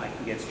 I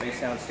can get space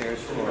downstairs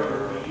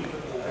for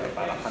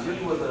about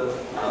 100.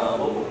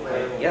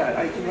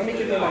 Let me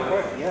give you my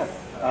card. Yeah.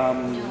 I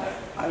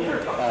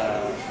would.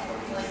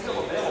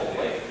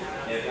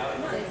 The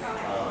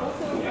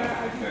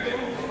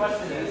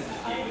question is,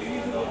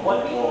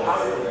 what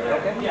how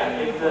Okay. Yeah,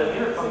 if the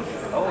inner function.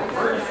 Oh,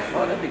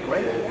 that'd be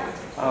great.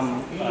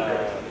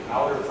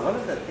 One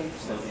of the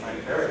things that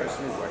I'm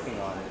personally working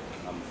on is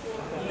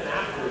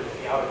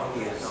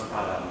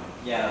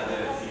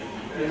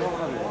you know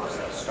how there's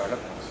a startup.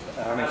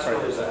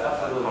 There's a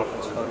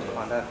conference code of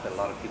conduct that a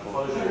lot of people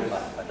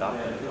adopt.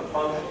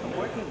 I'm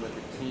working with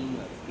a team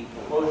of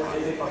people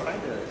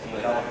trying to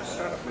develop a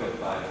startup code.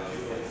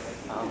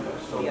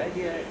 The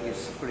idea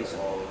is pretty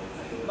simple.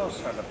 Most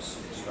startups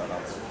start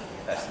off with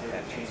best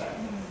intentions.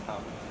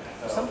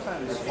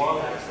 Sometimes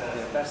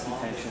their best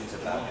intentions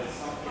about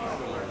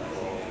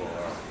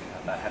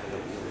about having a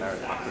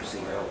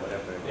meritocracy or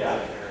whatever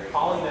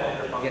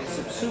get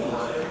subsumed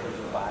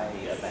by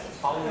events.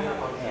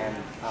 And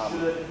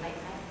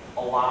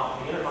allow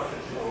the inner function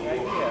to be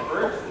able to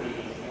convert the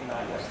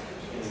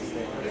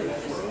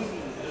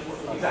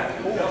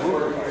exactly. Whole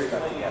group of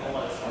stuff together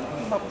and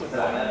come up with a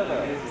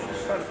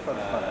startup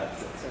protocol that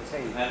says,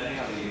 hey, you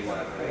want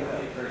to create a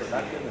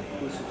productive,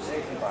 inclusive,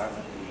 safe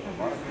environment.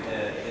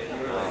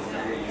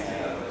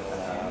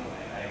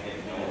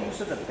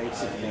 These are the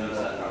basic things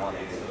that we want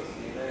to do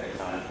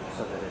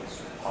so that it's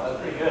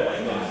positive.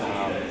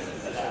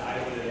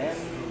 Then,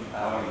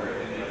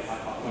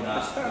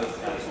 the startup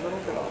goes a little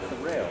bit off the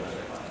rails.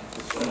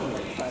 It's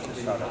really trying to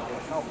start up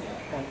with help. You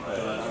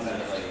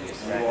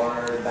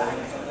are back to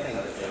the thing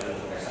that they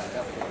really signed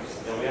up for.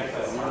 Really to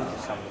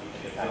some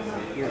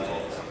here to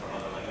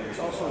it's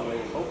also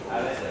really hopeful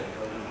that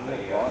more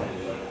broadly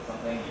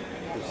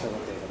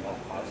facilitate a more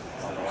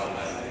positive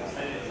conversation.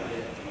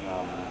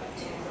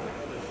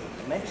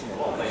 To mention it,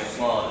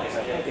 because I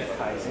think it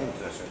ties in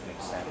to a certain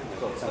extent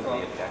with some of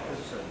the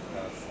objectives of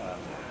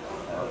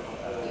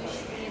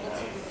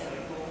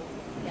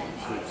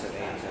groups that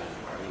aim to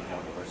create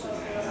more diversity and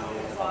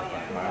develop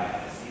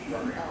environment.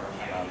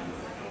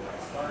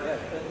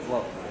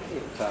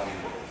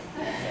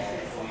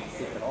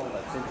 If at all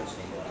that's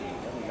interesting to you,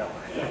 let me know.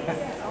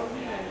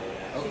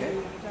 Okay.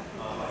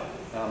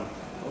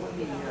 Let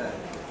me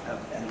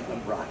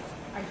and right.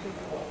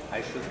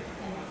 I should.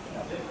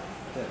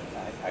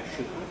 I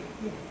should.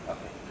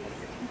 Okay.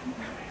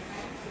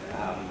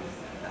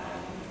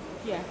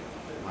 Yeah.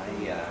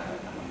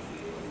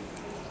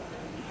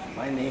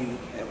 My name,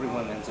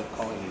 everyone ends up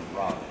calling me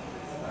Rob.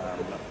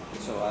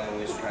 So I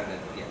always try to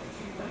get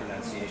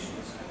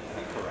pronunciations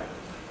correct.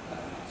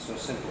 So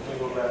simple.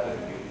 You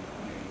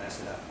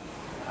mess it up.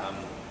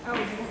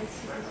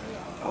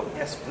 Oh,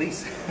 yes,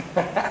 please.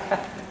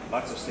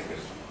 Lots of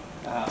stickers.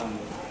 So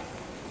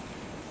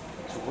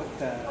what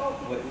do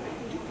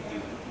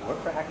you work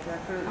for Hack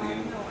Tracker? Or do you?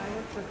 No, I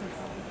work for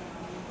consulting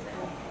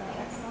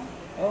companies.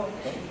 Oh,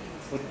 okay.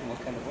 What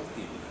kind of work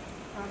do you do?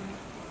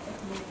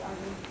 Make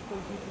others go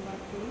deeper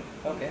like food.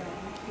 Okay.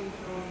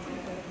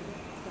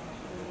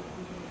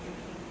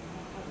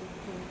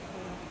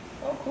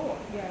 Oh, cool.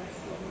 Yes.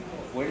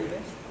 Where are you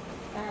based?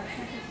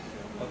 Okay.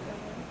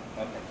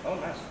 Okay. Oh,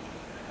 nice.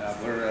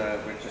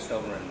 We're just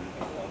over in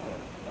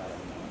Oakland,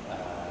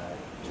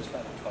 just by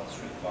the 12th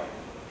Street Park.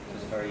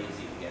 It's very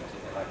easy to get to.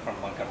 Like from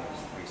Montgomery,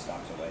 it's 3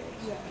 stops away.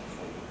 It's 14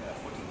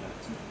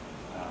 minutes.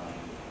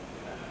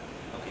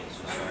 Okay,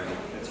 so sorry.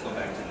 Let's go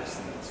back to this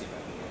and let's see if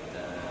I can get.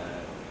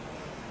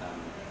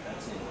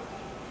 That's it.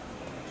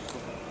 Just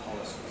look at the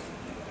policies.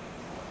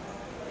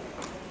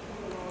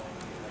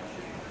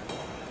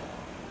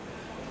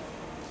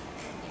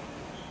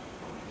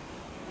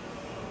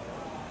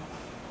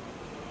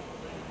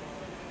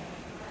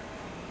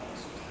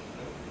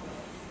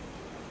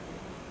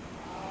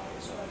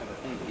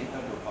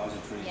 GitHub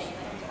repositories.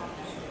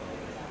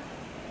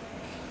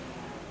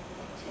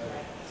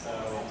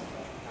 So.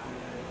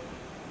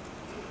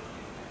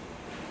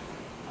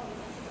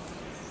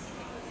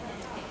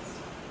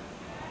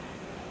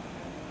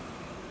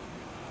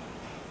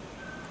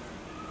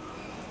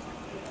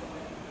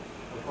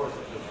 Of course,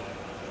 it doesn't.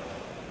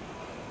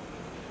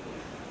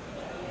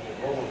 The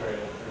global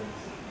variable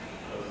turns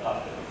goes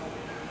up.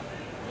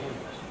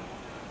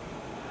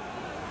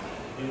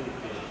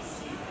 Duplicated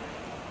C.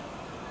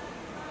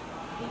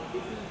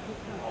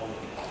 All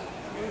of these.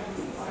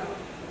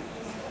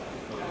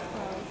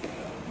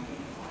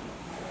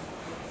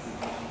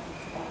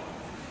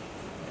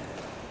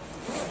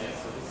 Yeah,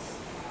 so this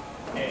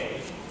A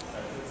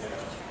starts at 0.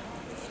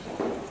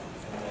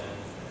 And then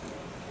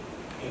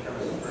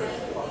increments first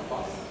plus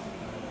plus.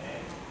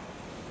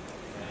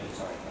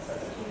 Sorry,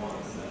 starts at 1.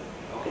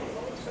 Okay,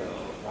 so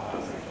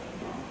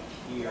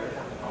here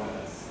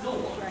it's still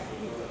 1.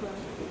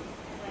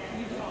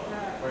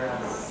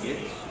 Whereas C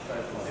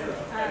starts at 0.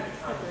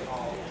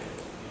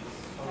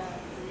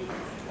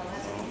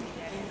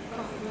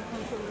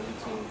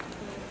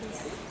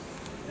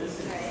 This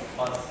is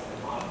plus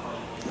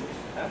modifying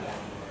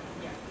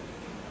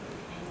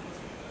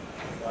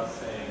thus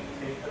saying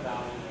take the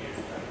value here,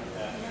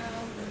 that, and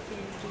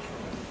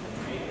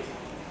make it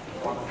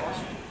one of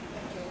one.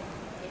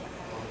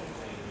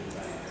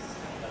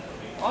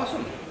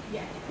 Awesome.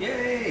 Yeah.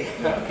 Yay.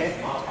 Okay. Okay.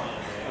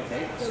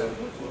 So what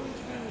you want to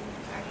do is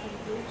actually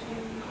go to,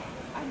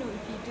 I know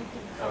if you did the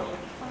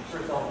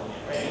First of all, the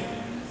array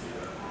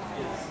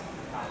is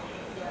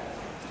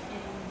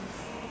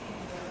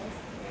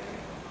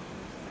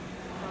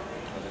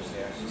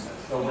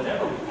so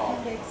whenever we call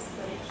it,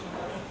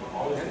 we're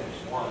always going to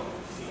use 1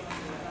 to see it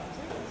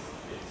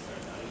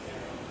starts out at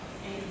 0.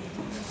 And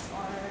these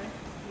are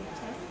your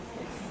tests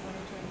that you want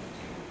to turn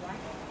into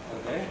black.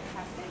 Okay.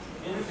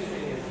 The interesting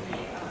thing is the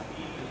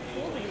speed is a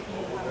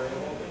global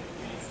variable that you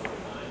can sort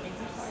of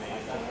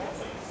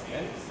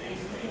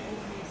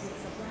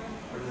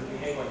or does it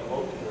behave like a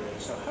local variable?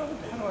 So how do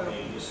I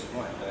open this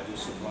Sublime? Do I do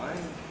Sublime?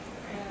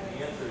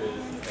 The answer is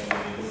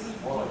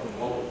more like a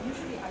global.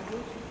 Usually I go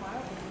to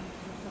file and do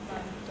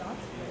Sublime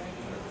dots, but I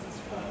think it's a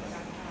scroll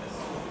back As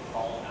soon as you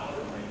call an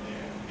outer right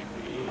there, you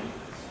create it.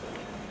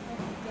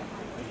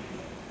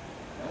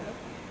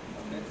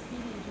 Let's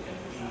feed into the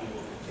We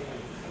will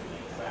continue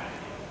to track.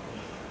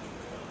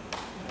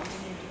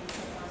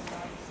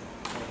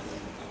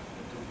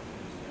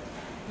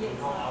 We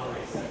call outer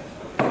a set.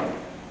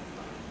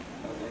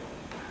 Okay.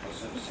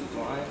 Also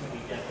Sublime. We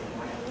get the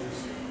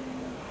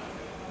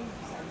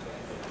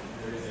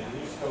there is a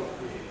new scope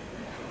created.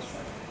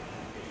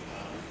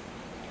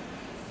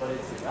 But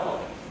it's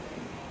irrelevant.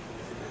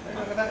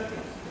 Look at that.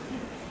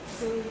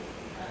 So,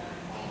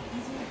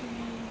 these will be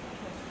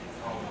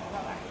questions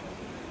about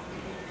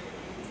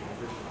actually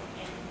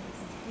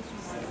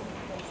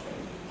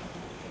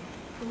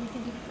so we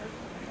can do the first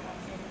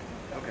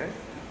one. Okay.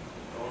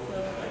 So,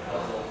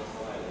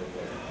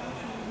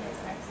 has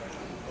access to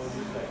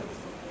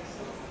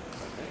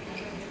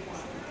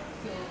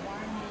so our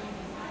name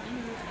is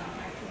English and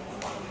actually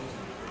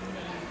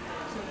name.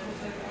 So for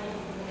example,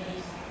 the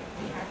name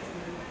we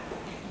actually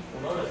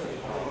Well, notice that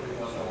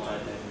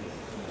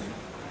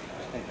I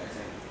think that's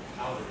it.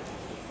 outer.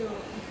 so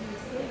if you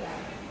say that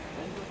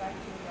and go back to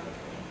the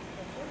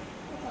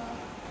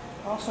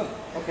Awesome.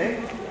 Okay.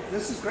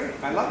 This is great.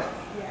 I love it.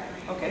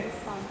 yeah. Okay. It's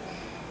fun.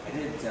 I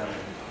did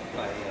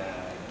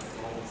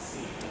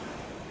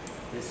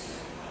this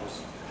was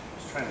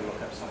trying to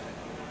look up something.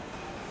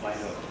 Flight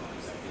over. I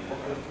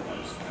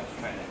was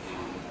trying to do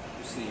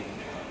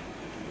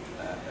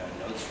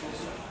node school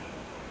stuff.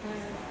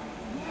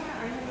 Yeah,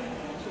 I never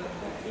looked into it,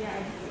 but yeah, I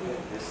just see it.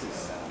 This is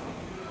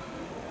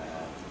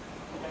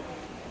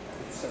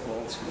it's so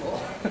old school.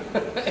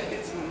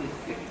 It's fun.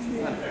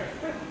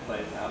 But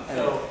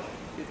So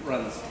it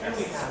runs here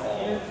we have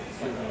all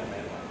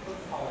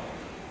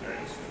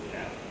very smooth.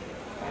 Yeah.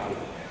 I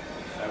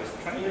was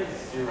trying to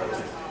here's 0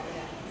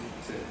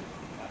 to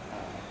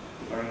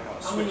learn how a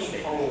how many switch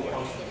statement total works.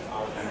 functions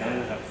are And I there?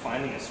 ended up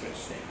finding a switch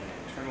statement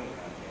internal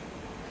copy.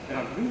 Then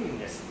I'm reading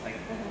this like,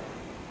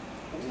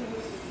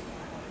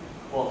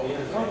 Well, the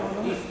answer is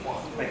at least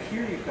 1. like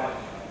here you've got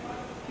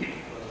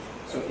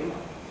so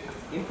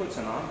inputs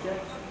an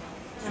object,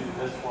 To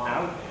this one.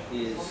 out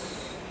is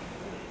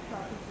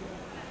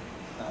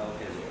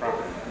okay, it's a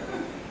property.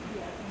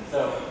 So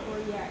Or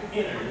yeah, it's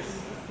inners,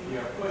 we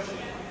are pushing a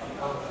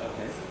function.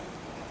 Okay.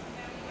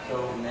 So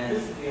And then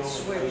this is the only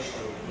switch. place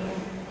where we can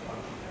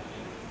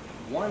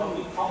One But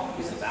we call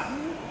is this- a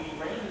value. We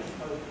ran this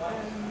code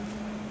twice.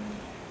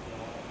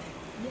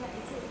 yeah,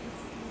 it's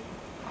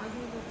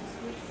arguing with the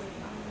switch, but I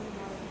don't know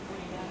how to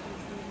bring that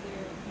is in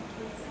there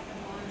because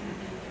one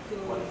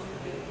goes What is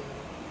with it?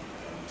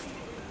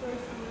 the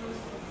first one is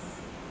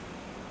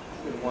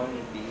Would one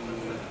be?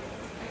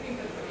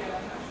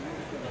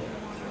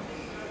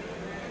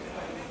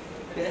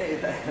 Okay,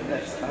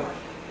 that's tough.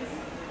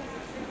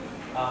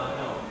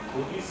 No.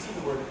 When you see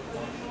the word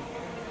function,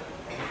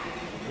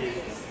 it is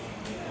the same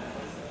thing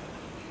as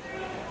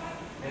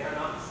they are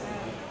not the same.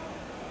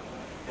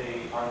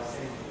 they are the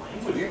same It's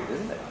language. weird,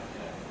 isn't it?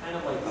 Kind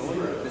of like I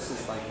wonder if this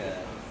is like a,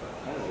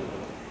 I don't know,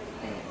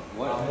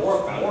 what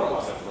more I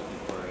was or less. looking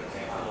for an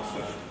example of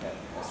switch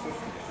a switch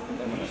condition.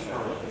 Then when I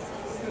started looking,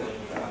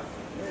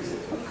 this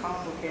is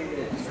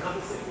complicated,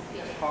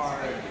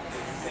 hard.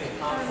 Same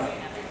concept.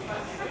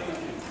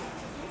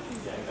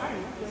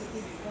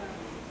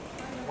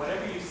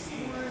 Whenever you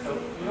see, so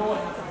you know what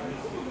happens when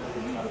you see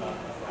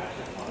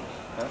ratchet function?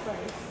 Huh?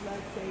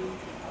 Let's say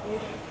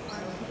if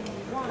I'm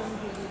hitting one,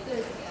 you do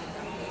this,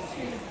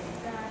 two,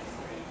 that,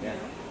 Yeah.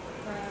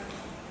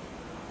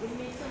 it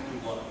makes so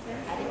much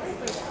sense. I like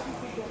the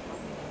people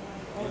don't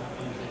all that.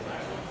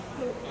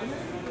 So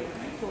another great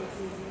resource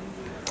is in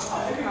the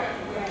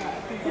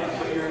Yeah,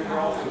 but you're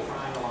also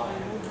trying a lot.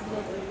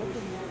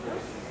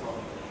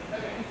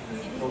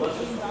 So let's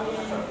just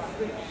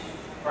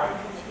right.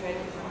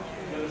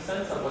 You have a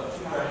sense of what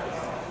two brackets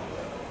are.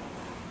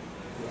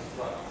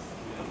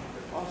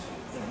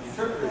 The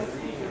interpreter is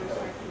reading your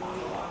code.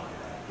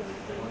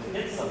 When you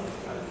hit something,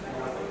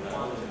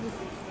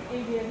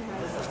 Indian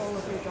has all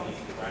of your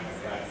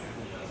JavaScript.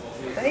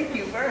 Thank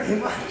you very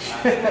much.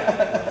 So you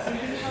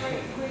have a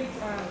great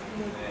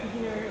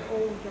beginner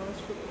old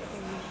JavaScript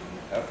explanation.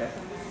 Okay.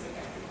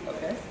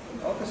 Okay.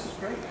 Oh, this is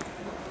great.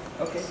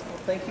 Okay.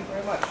 Well, thank you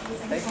very much.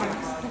 Thank you.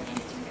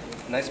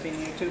 Nice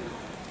meeting you too.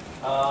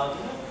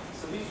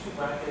 So these two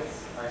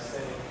brackets are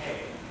saying, hey,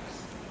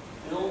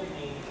 build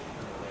me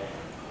an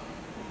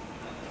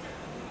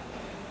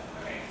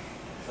array.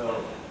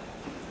 So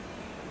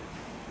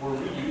we're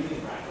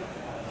reusing brackets.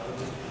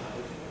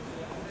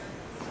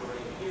 So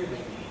right here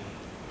they mean,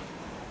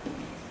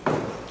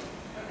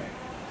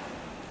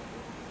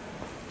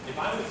 if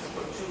I was to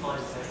put two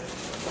lines in,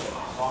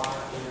 bar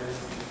inners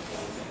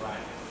equals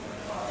bracket,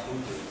 and bar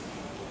booters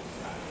equals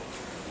bracket.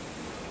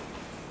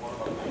 What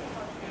about that?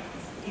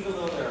 Even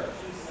though there are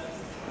two sets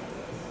of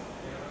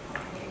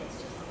brackets,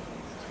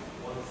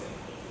 one is in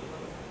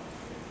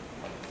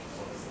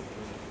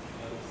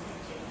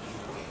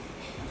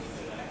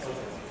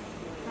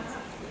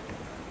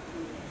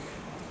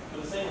for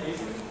the same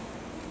reason,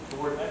 the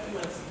word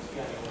FUNCTIO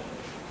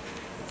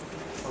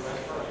for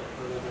restaurant,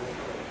 for the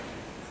restaurant.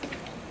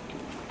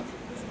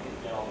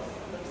 Get all this.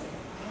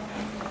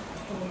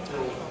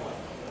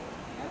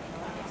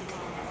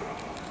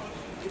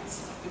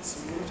 It's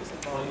more just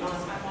about Oh, you don't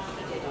have to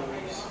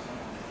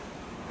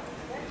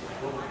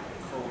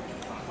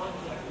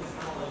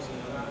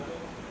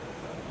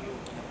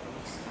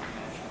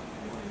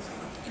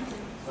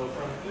so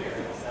from here,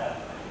 it's that.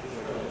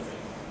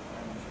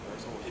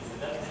 It's the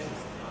definition.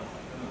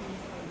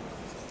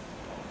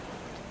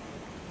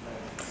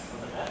 From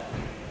the F,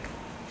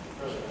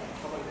 further.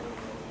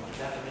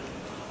 Definition.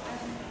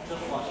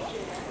 Just watch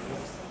it.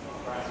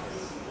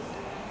 Practice.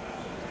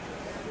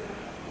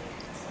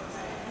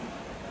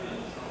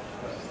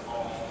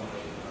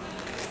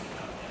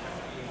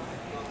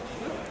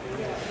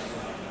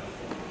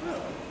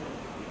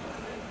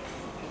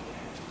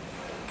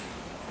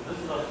 This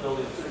is us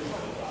building a search engine.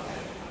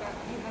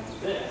 This is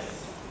us building.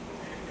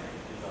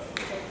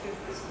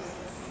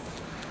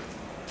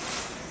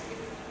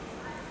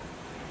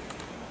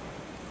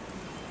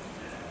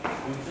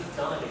 We've just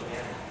done it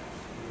again.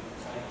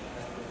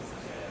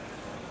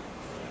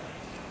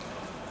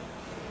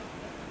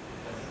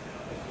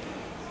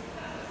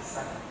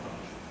 Second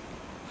approach.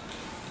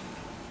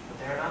 But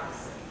they're not the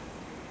same.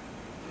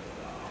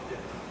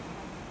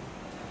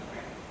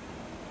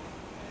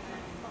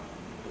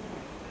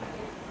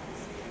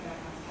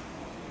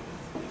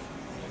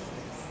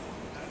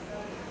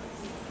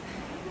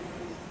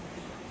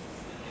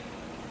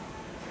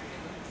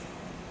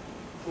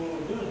 So what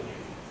we're doing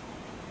here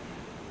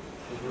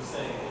is we're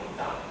saying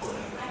dot put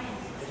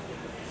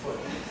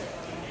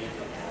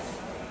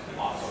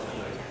also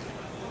enters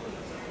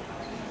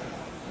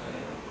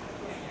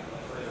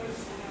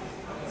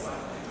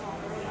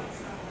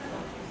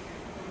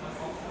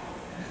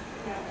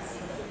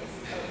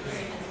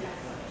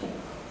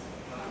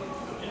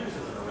is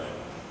an array.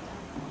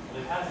 And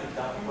it has a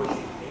dot push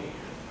behavior.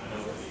 I know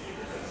what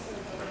behavior is.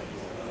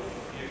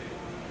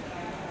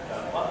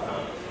 Got button on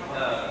it.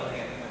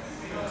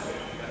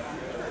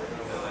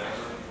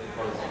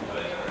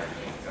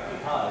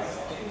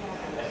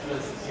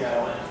 Because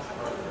FUNCTION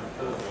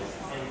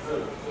and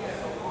good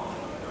so long.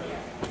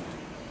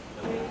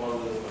 That we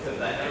close because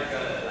I never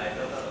got it. I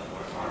filled out the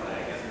more smart, I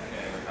guess.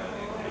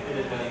 If it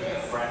had been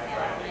bracket,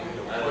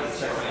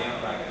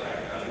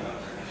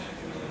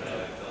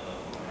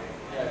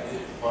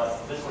 but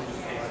this one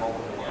just takes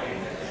multiple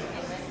lines.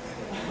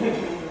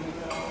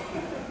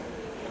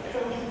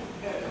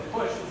 The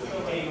push is a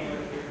behavior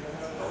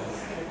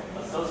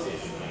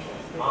association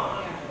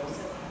on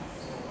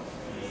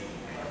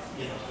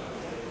the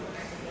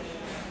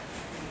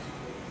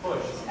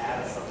push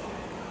adds something.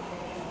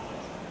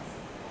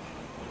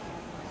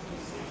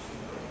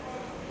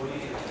 What do you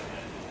think?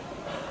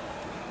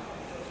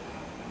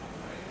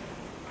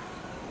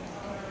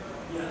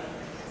 Yeah.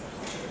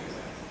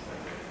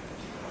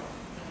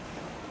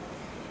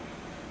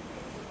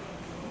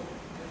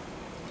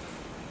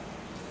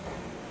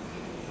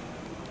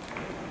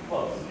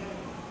 Close.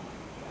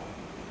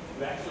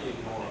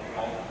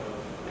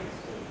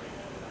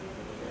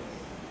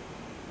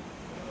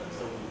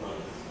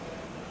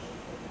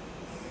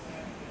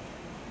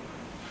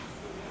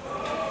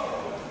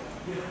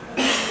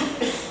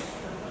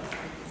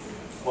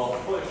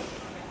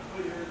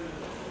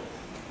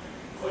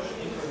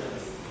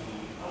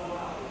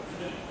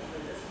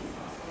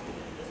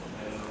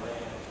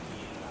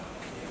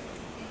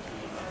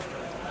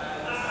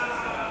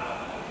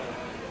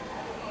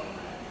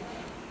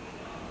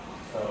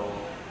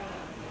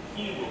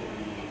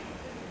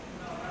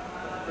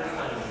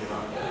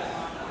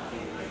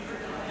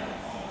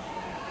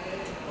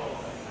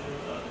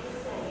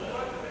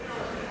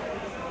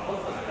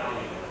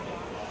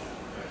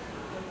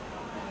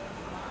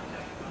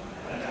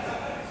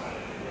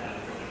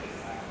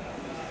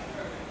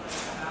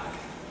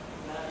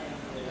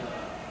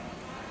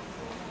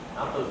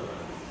 Not those runs.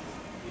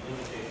 The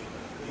invitation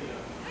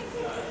runs.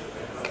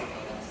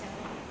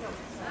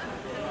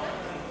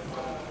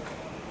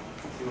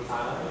 See what's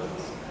highlighted?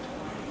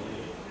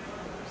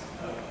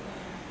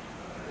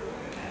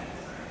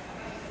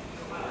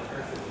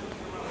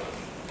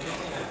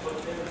 Anything I put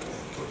there is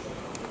pushing.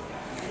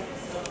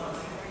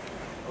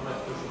 I'm not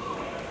pushing.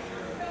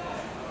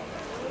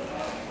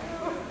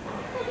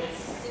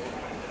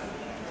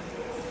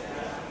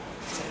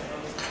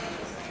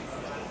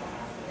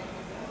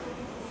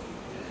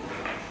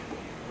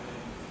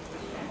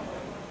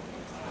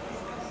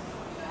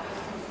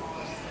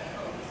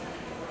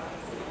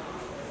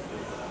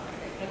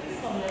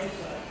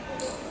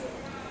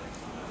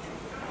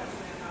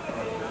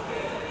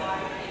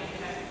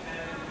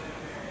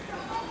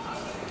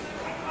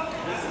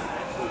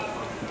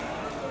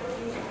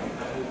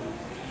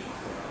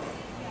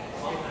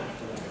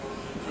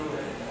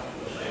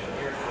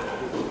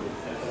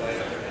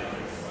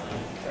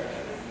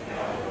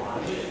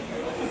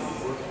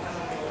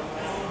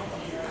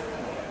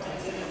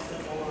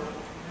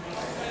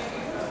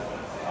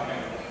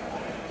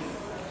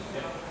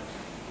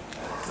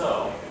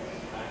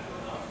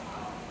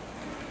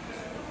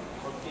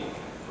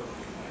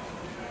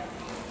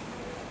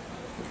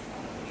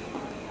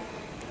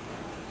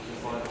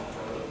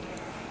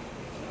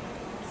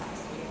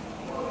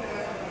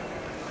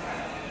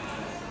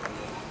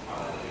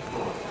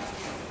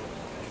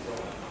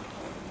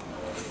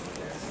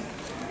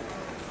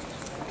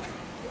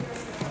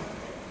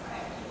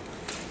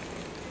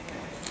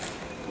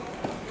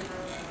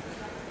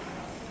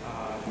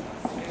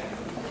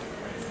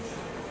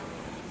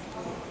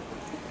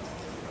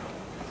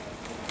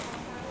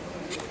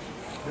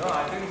 No, I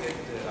think it.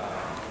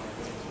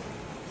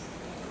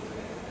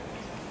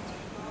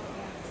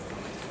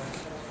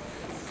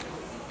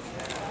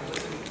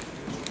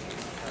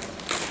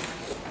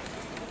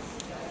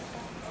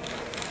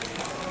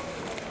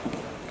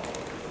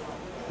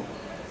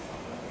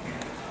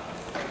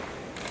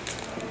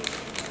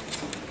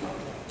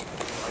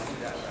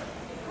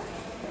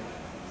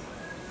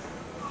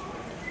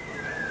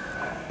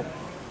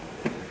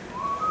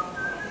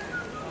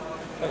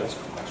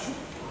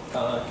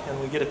 Can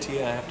we get a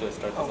tea? I have to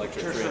start the lecture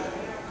at 3. Sure.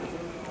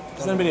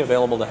 Is anybody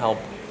available to help?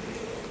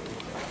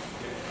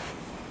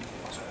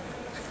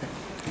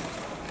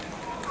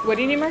 What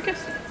do you need, Marcus?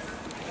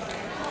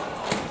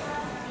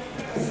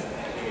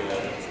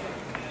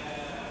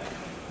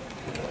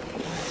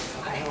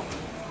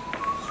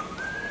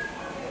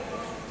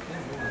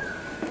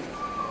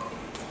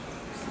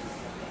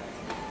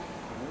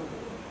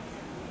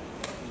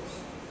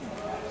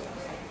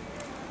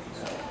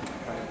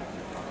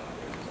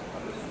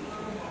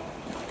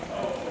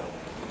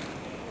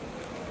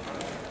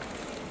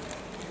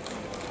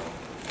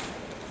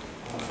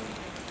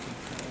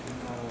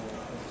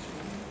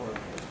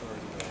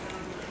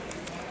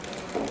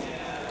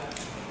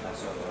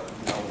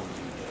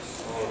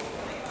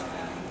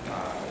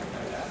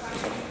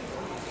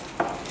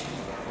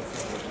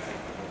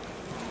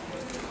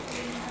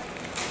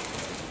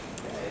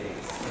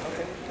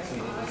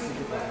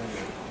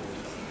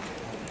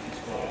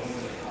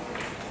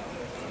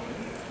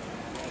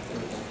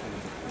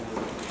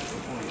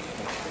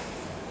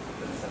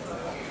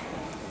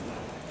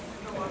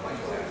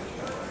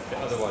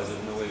 Otherwise,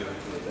 there's no way to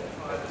recruit that.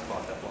 I just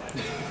bought that line.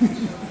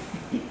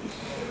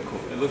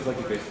 Cool. It looks like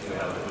you basically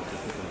have it.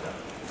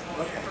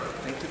 Okay.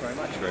 Thank you very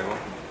much. You're very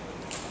welcome.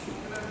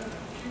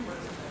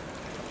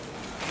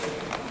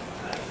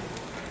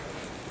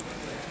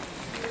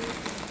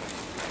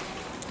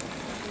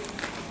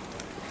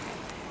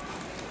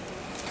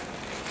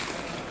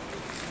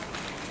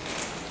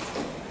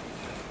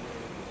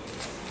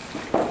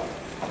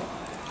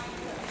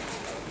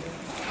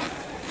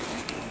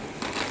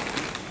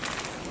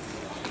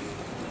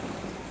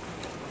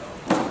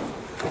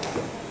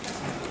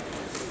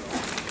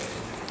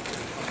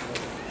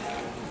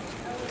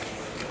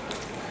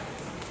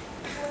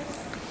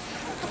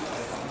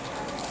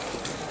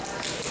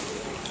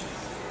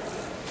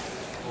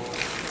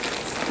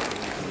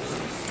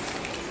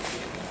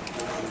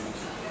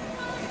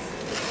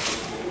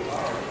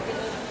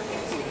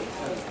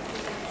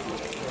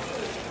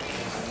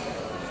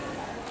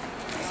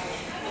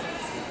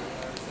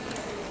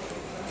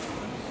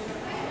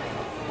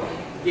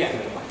 Yeah.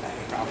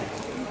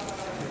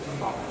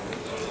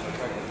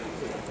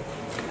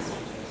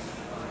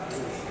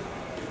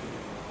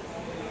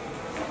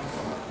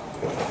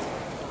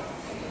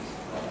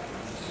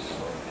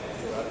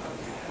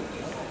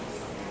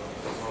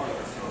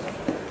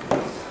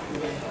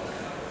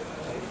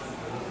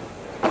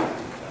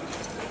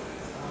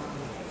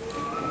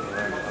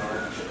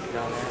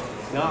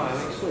 No, I'm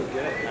actually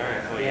good. All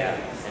right. Well, Yeah.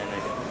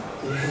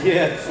 And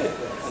Yeah.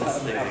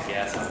 let's leave the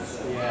gas on.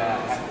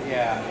 Yeah,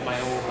 yeah. My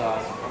old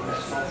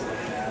smells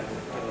like that. It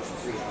was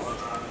 3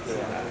 hours.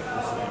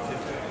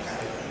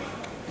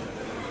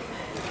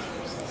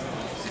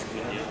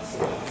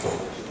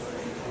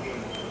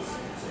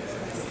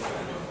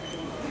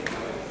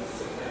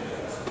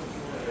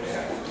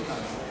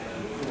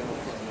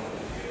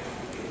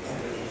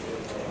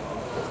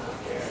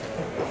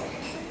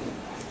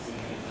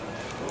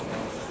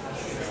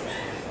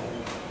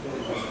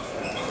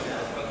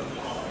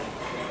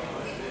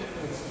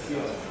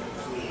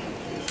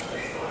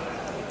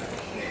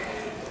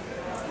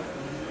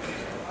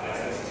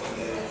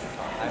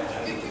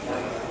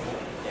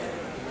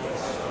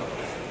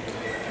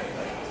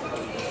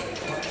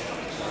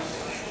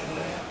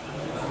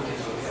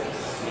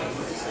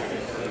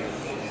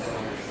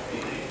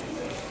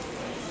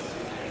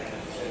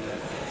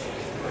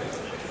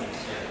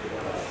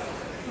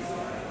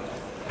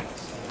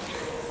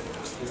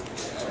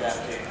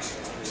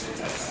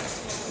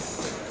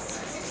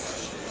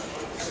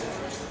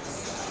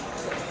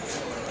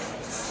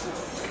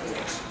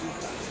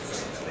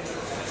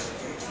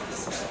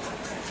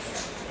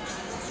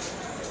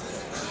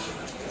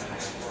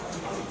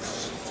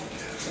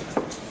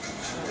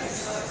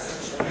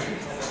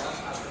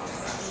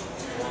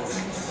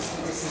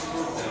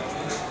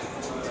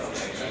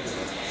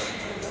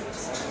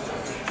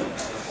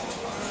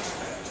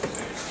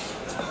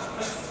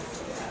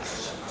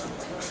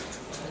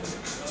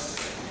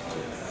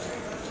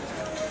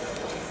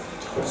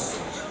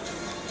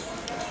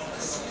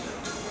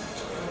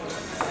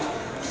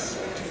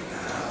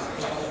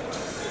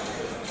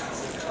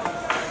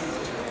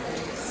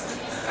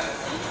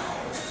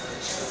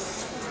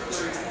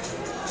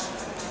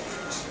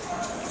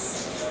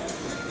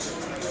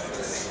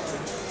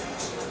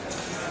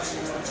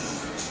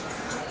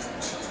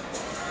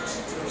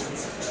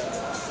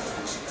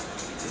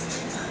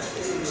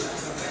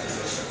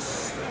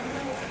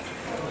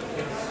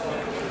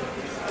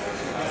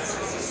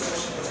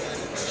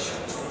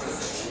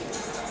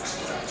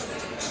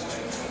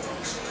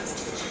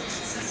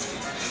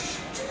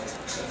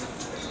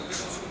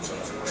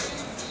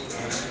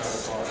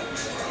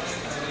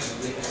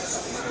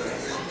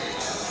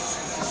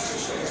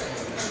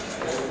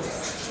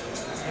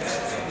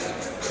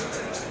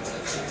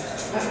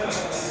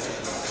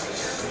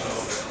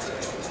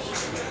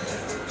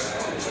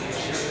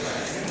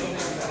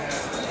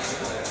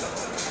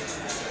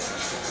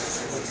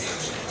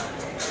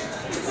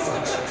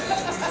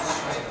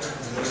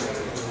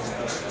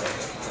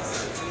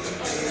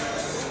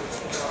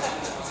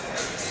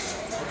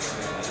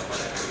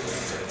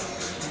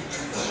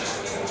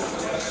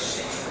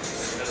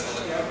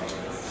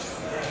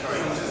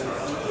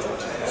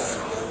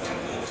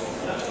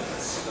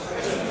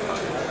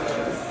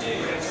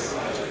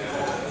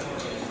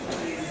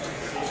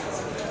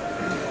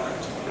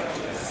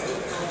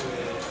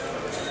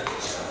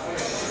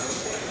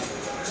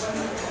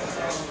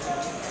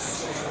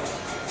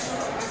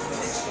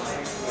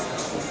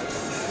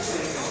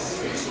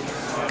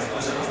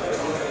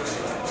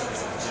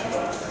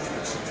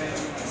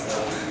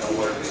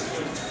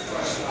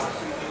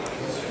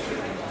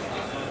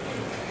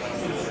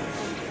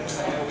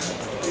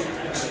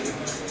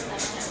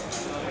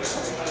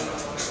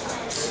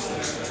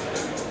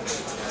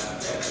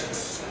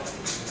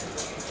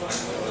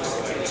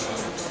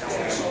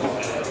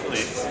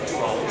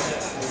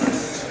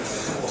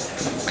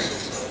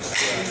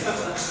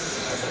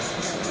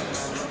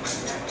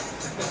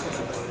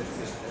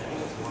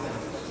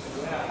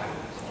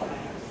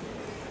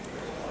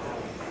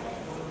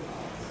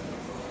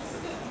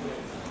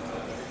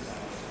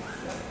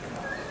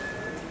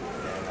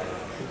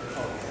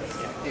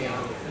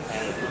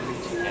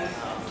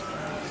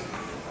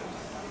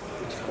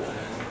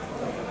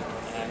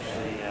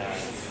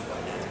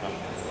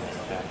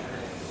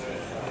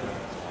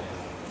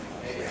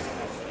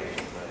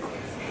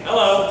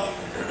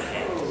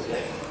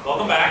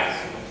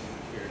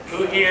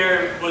 Who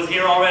here was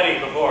here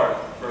already before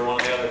for one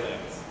of the other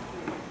things?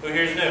 Who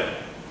here's new?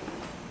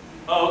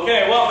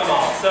 Okay, welcome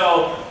all.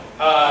 So,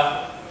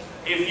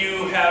 if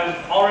you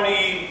have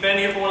already been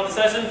here for one of the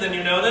sessions, then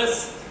you know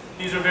this.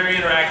 These are very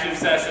interactive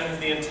sessions.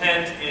 The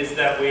intent is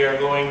that we are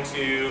going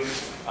to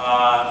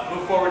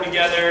move forward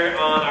together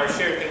on our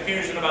shared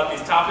confusion about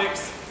these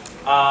topics.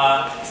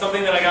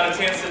 Something that I got a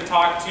chance to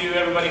talk to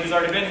everybody who's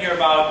already been here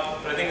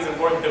about, but I think is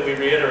important that we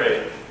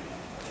reiterate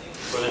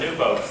for the new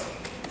folks.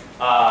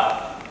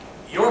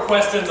 Your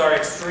questions are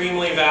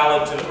extremely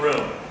valid to the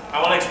room. I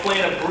want to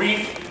explain a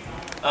brief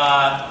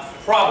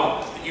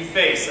problem that you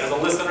face as a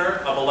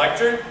listener of a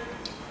lecture.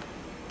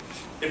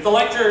 If the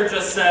lecturer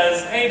just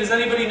says, hey, does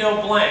anybody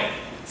know blank?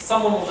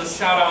 Someone will just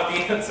shout out the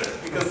answer,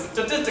 because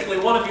statistically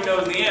one of you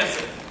knows the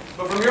answer.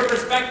 But from your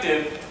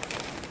perspective,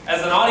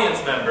 as an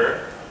audience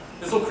member,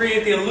 this will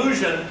create the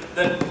illusion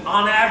that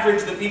on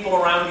average the people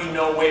around you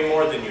know way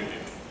more than you do.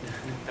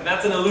 And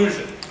that's an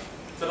illusion.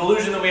 It's an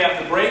illusion that we have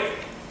to break.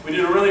 We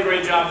did a really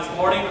great job this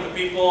morning with the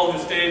people who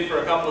stayed for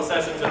a couple of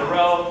sessions in a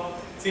row.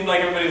 It seemed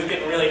like everybody was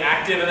getting really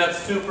active, and that's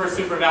super,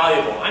 super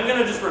valuable. I'm going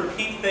to just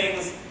repeat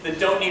things that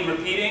don't need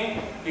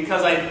repeating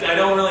because I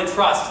don't really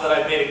trust that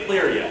I've made it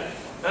clear yet.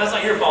 And that's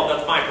not your fault,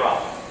 that's my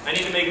problem. I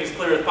need to make it as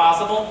clear as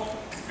possible.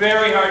 It's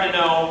very hard to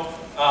know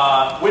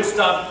which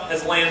stuff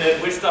has landed,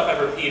 which stuff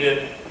I've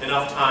repeated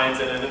enough times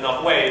and in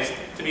enough ways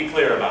to be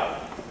clear about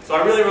it. So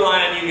I really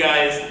rely on you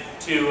guys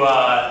to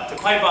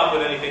pipe up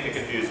with anything that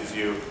confuses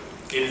you.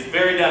 It is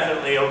very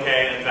definitely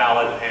okay and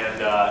valid,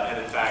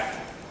 and in fact,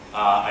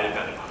 I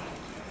depend upon it.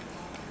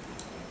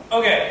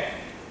 Okay,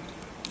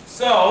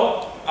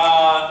 so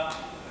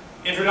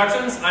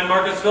introductions. I'm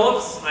Marcus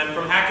Phillips. I'm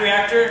from Hack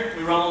Reactor.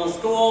 We run a little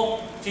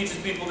school, teaches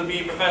people to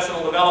be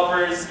professional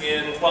developers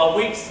in 12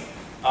 weeks.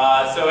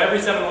 So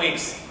every 7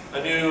 weeks,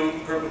 a new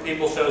group of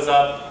people shows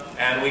up,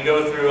 and we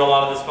go through a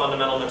lot of this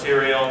fundamental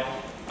material.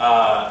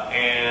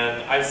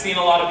 And I've seen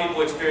a lot of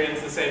people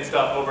experience the same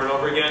stuff over and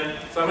over again.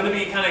 So I'm going to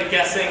be kind of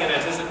guessing and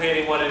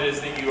anticipating what it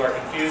is that you are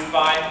confused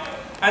by.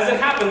 As it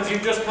happens,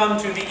 you've just come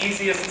to the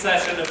easiest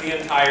session of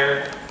the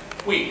entire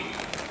week.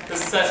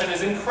 This session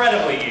is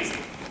incredibly easy.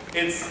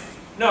 It's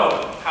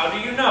Node. How do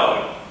you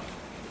node?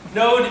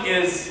 Node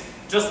is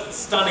just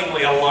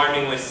stunningly,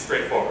 alarmingly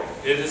straightforward.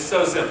 It is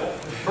so simple.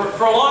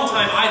 For a long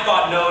time, I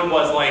thought Node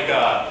was like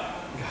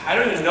I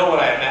don't even know what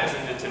I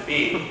imagined it to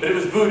be, but it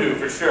was voodoo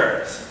for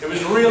sure. It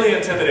was really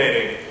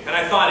intimidating, and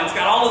I thought it's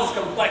got all of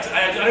this complexity.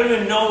 I don't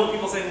even know what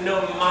people say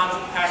Node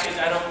module package.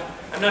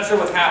 I'm not sure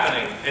what's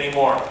happening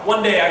anymore.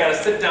 One day I got to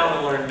sit down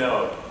and learn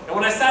Node, and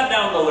when I sat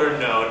down to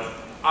learn Node,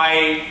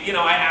 I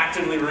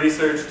actively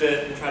researched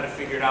it and tried to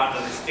figure it out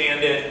and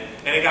understand it,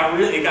 and it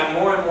got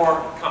more and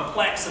more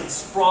complex and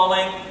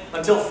sprawling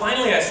until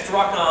finally I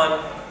struck on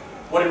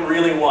what it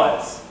really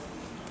was.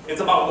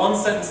 It's about one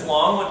sentence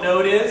long what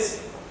Node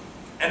is,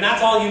 and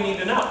that's all you need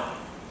to know.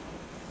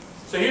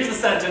 So here's the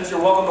sentence. You're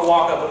welcome to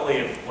walk up and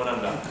leave when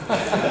I'm done.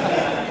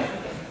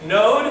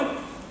 Node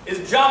is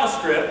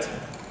JavaScript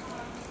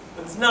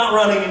that's not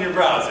running in your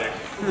browser.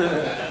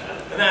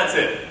 And that's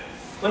it.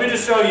 Let me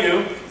just show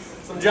you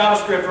some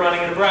JavaScript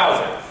running in a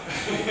browser.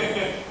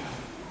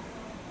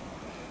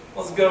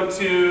 Let's go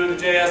to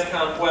the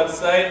JSConf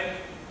website.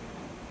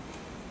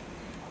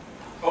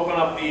 Open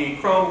up the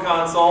Chrome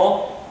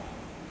console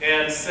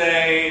and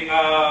say,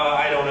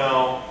 I don't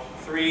know,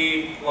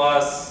 3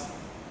 plus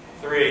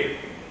 3.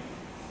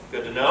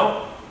 Good to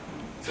know.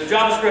 So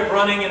JavaScript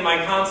running in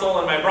my console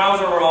and my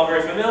browser, we're all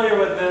very familiar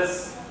with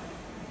this.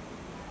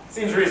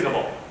 Seems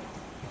reasonable.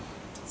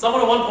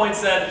 Someone at one point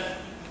said,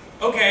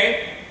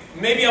 okay,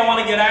 maybe I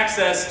want to get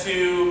access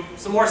to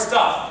some more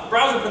stuff. The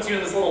browser puts you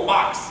in this little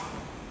box.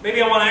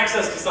 Maybe I want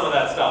access to some of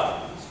that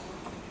stuff.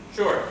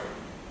 Sure.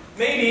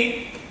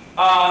 Maybe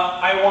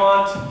I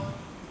want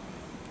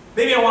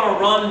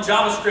to run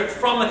JavaScript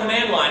from the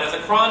command line as a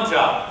cron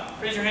job.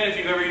 Raise your hand if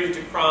you've ever used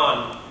a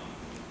cron.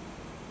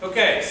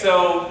 Okay,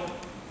 so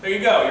there you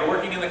go. You're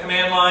working in the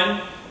command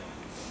line.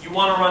 You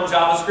want to run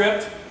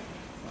JavaScript.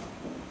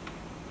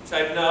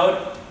 Type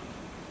Node.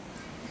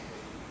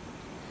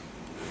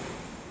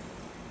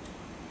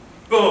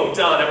 Boom,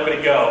 done.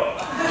 Everybody go.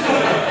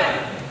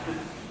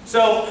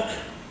 So,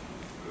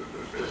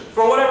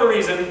 for whatever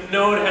reason,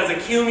 Node has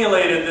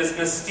accumulated this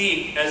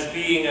mystique as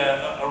being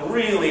a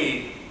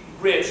really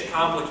rich,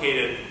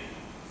 complicated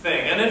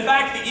thing. And in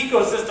fact, the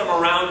ecosystem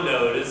around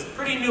Node is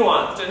pretty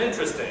nuanced and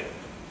interesting.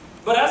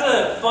 But as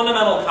a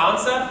fundamental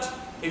concept,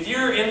 if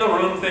you're in the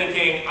room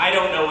thinking, I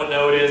don't know what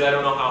Node is, I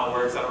don't know how it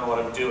works, I don't know what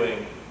I'm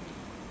doing,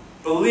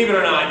 believe it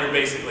or not, you're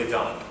basically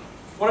done.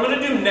 What I'm going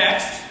to do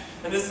next,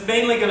 and this is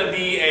mainly going to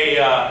be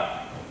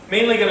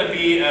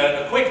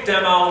a quick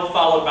demo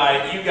followed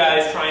by you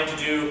guys trying to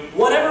do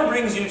whatever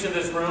brings you to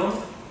this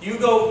room.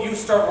 You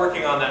start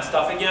working on that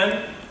stuff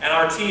again, and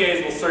our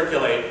TAs will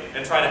circulate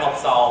and try to help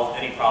solve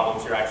any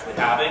problems you're actually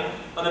having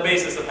on the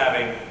basis of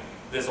having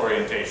this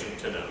orientation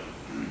to Node.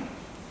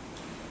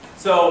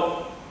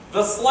 So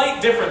the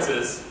slight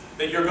differences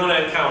that you're going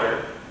to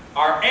encounter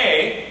are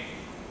A,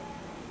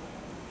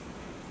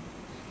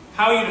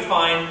 how you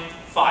define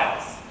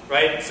files,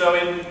 right? So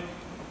in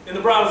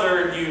the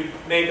browser, you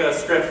make a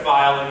script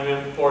file and you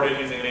import it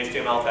using an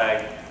HTML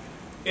tag.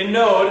 In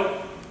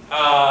Node,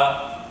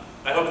 I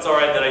hope it's all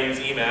right that I use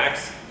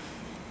Emacs.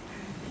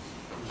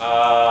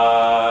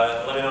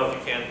 Let me know if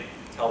you can't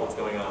tell what's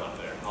going on up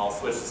there. I'll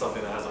switch to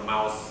something that has a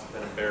mouse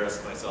and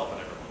embarrass myself and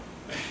everyone.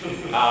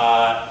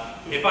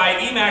 If I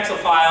Emacs a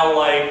file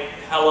like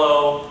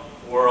hello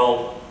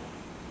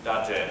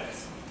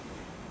world.js,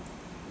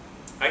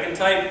 I can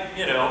type,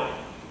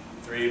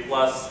 3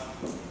 plus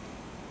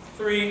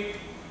 3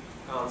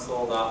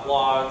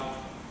 console.log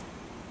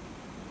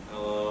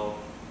hello.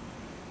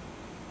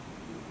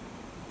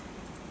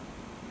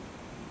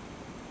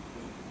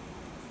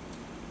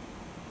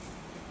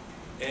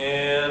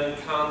 And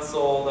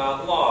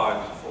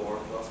console.log 4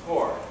 plus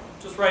 4.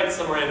 Just write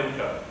some random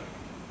code.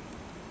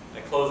 I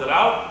close it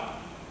out.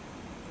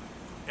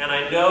 And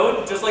I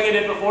node, just like I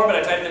did before, but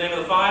I type the name of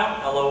the file,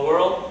 hello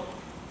world.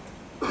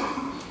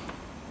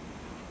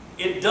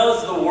 It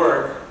does the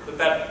work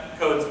that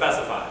code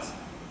specifies.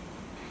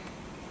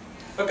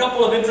 A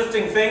couple of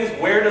interesting things.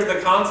 Where does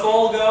the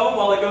console go?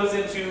 Well, it goes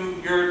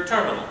into your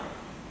terminal.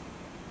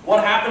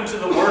 What happened to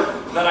the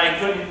work that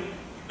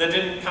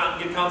didn't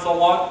get console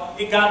log?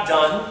 It got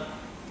done.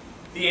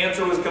 The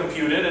answer was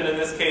computed, and in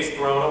this case,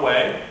 thrown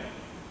away.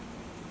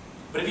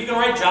 But if you can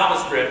write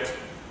JavaScript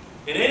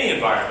in any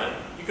environment,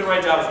 you can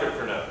write JavaScript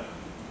for Node.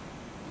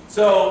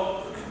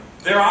 So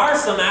there are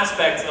some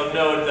aspects of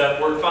Node that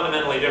work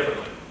fundamentally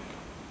differently.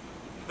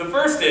 The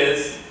first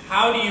is,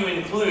 how do you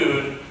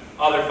include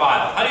other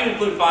files? How do you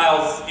include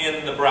files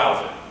in the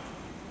browser?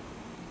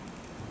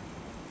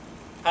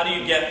 How do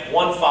you get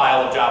one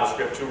file of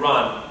JavaScript to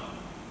run,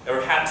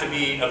 or have to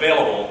be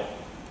available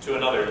to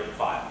another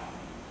file?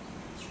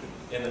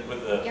 You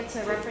have to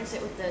reference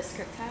it with the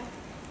script tag?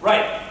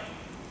 Right.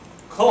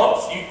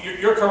 Close.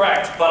 You're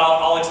correct, but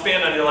I'll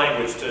expand on your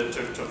language to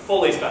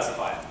fully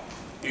specify it.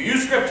 You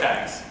use script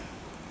tags,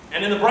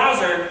 and in the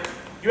browser,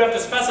 you have to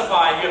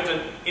specify, you have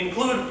to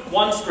include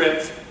one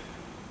script,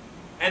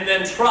 and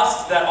then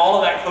trust that all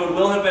of that code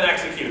will have been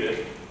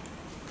executed,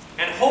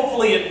 and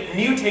hopefully it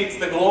mutates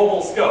the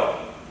global scope.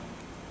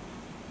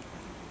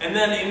 And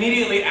then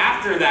immediately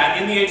after that,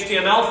 in the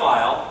HTML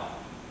file,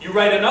 you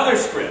write another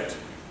script,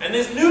 and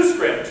this new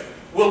script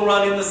will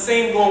run in the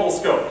same global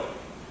scope.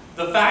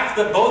 The fact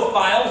that both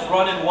files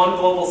run in one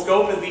global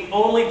scope is the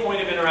only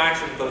point of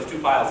interaction that those two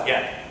files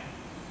get.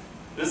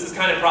 This is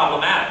kind of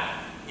problematic.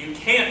 You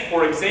can't,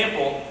 for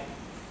example,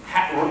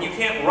 you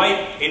can't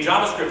write a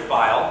JavaScript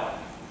file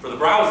for the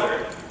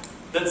browser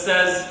that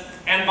says,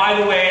 and by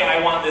the way, I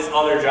want this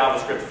other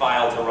JavaScript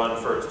file to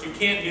run first. You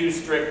can't do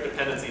strict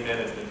dependency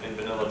management in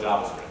vanilla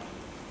JavaScript.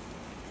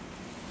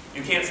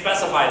 You can't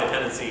specify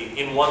dependency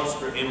in one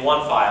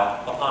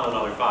file upon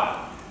another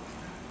file.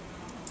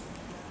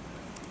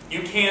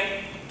 You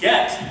can't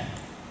get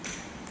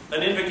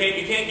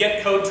you can't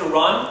get code to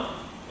run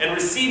and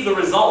receive the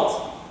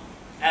result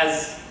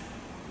as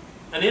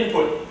an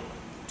input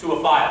to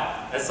a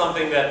file, as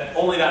something that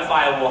only that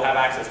file will have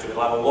access to.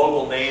 It'll have a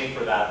local name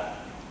for that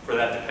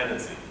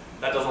dependency.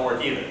 That doesn't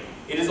work either.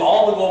 It is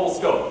all the global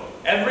scope.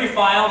 Every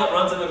file that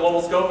runs in the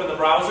global scope in the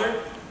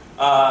browser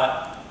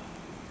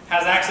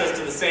has access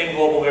to the same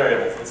global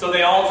variables. And so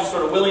they all just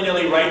sort of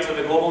willy-nilly write to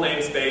the global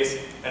namespace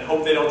and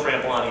hope they don't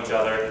trample on each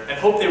other and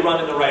hope they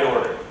run in the right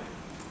order.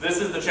 This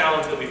is the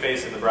challenge that we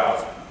face in the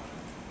browser.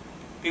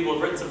 People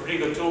have written some pretty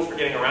good tools for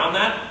getting around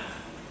that.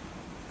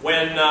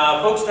 When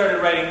folks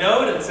started writing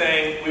Node and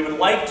saying we would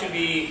like this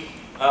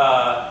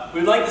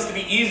to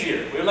be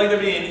easier, we would like there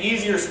to be an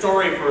easier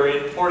story for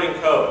importing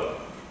code,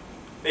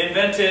 they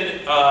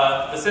invented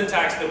the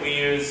syntax that we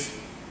use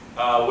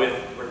with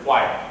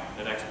require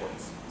and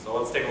exports. So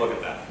let's take a look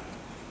at that.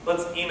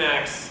 Let's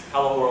Emacs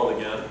hello world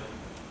again.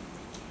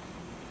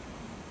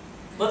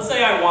 Let's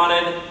say I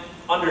wanted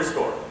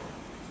underscore.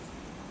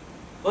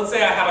 Let's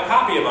say I have a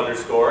copy of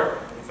underscore.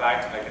 In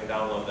fact, I can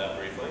download that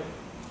briefly.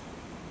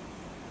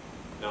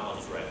 No, I'll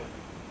just write it.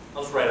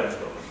 I'll just write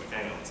underscore real quick.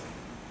 Hang on a second.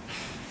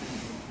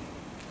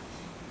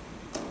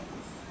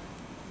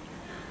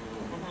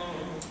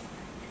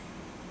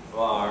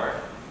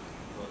 Var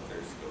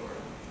underscore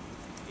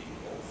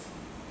equals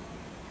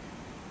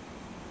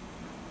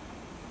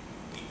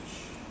each.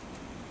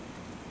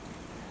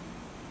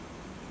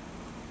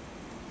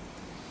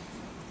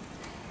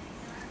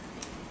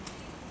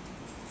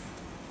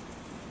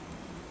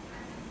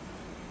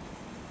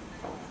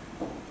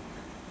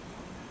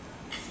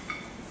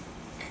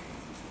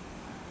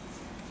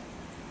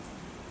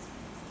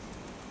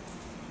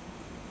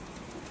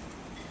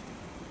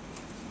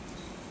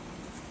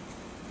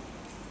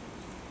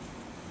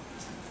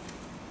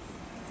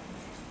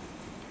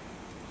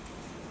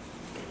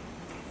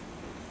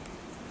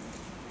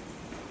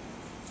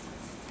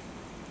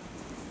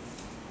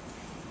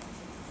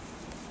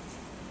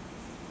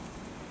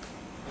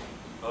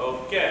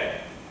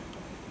 Okay.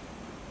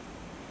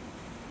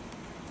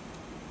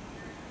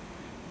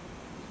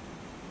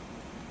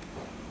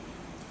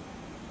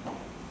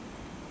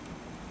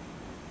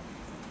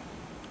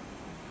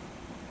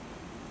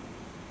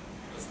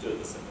 Let's do it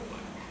the simple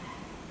way.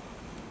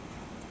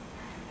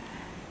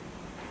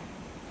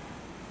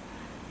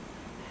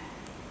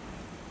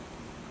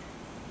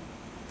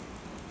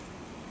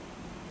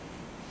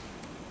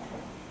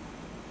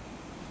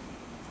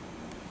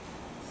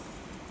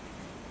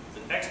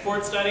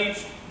 export study?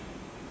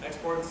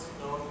 Exports?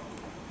 No one?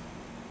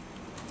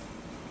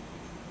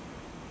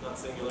 Not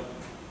singular?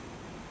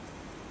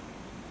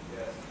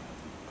 Yes.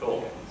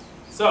 Cool.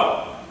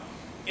 So,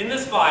 in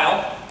this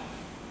file,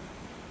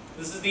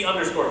 this is the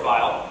underscore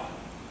file.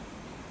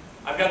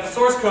 I've got the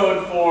source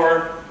code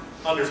for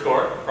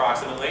underscore,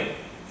 approximately.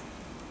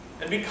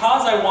 And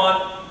because I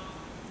want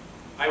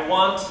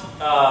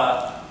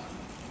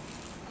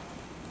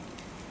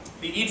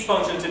the each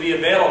function to be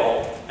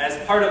available as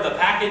part of the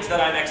package that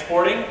I'm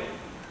exporting,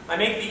 I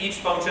make the each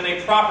function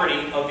a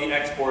property of the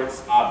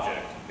exports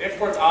object. The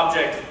exports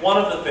object is one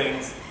of the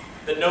things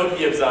that Node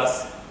gives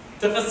us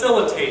to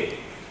facilitate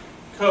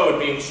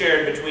code being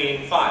shared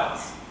between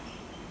files.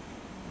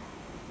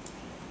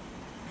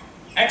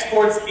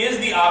 Exports is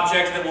the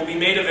object that will be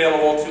made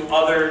available to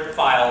other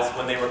files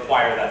when they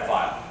require that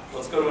file.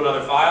 Let's go to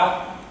another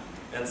file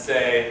and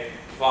say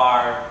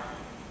var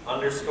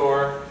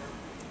underscore,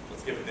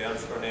 let's give it the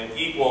underscore name,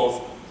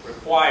 equals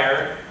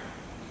require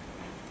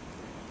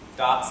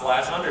dot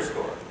slash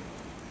underscore.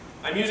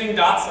 I'm using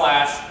dot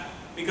slash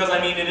because I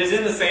mean it is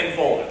in the same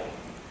folder.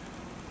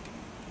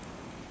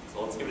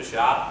 So let's give it a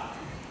shot.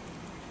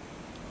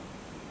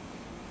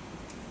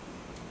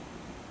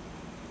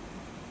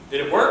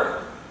 Did it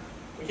work?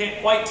 We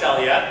can't quite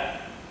tell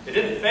yet. It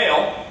didn't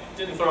fail. It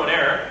didn't throw an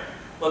error.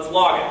 Let's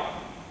log it.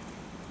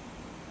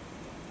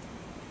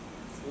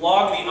 Let's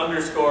log the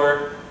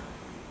underscore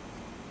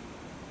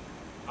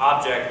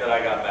object that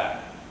I got back.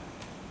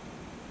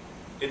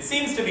 It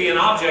seems to be an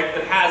object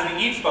that has the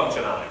each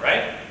function on it,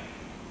 right?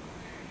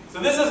 So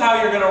this is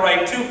how you're going to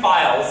write two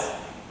files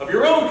of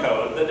your own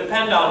code that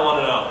depend on one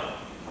another.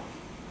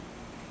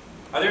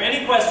 Are there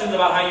any questions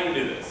about how you can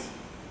do this?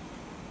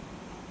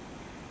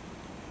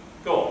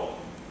 Cool.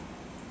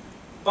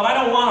 But I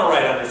don't want to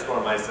write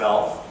underscore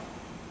myself.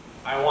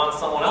 I want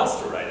someone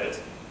else to write it,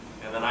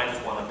 and then I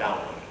just want to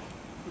download it.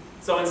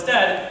 So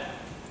instead,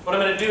 what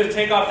I'm going to do is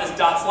take off this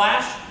dot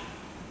slash,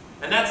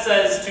 and that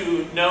says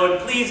to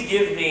Node, please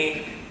give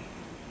me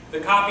the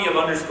copy of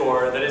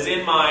underscore that is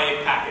in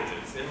my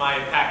packages, in my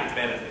package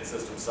management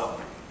system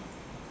somewhere.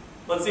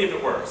 Let's see if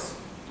it works.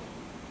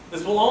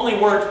 This will only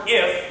work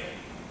if,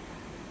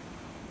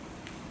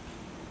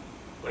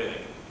 what do you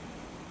think?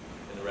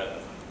 In the red.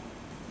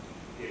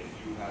 If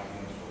you have an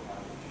underscore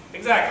package.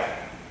 Exactly.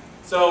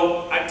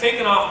 So I've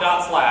taken off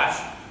dot slash.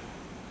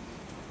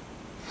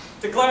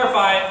 To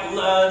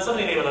clarify,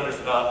 somebody name a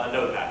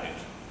node package.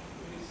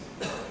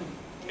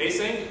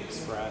 Async?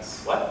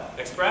 Express. What?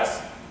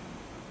 Express?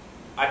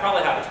 I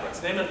probably have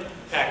Express. Name a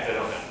package I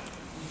don't have.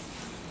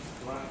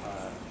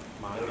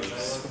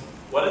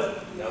 What is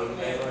it? Node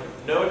mailer.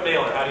 Node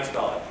mailer. How do you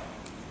spell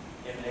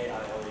it?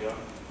 M-A-I-L-E-R.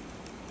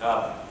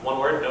 One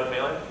word, node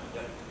mailer?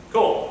 Yep.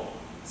 Cool.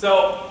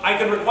 So I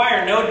could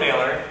require node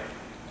mailer,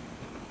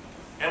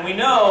 and we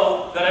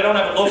know that I don't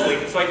have it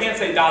locally, so I can't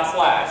say dot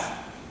slash.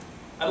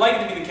 I'd like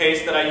it to be the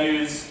case that I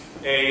use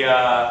a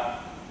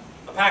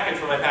package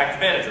from my package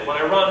manager. When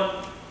I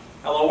run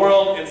hello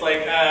world, it's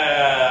like,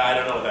 I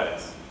don't know what that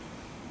is.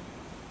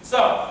 So,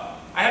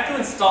 I have to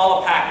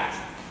install a package.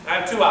 I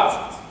have two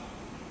options.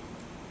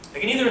 I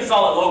can either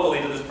install it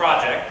locally to this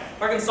project,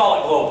 or I can install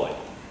it globally.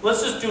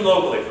 Let's just do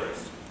locally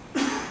first.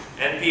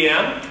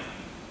 npm,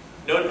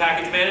 node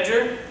package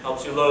manager,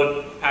 helps you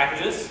load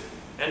packages.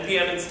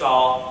 npm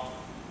install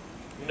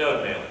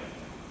node mailer.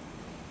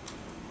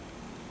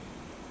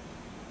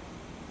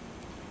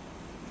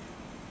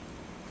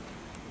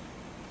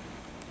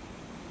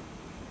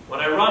 When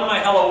I run my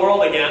hello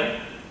world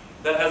again,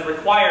 that has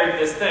required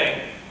this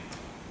thing,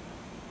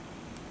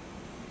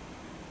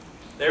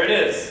 there it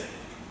is.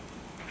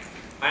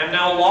 I am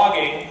now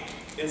logging,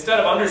 instead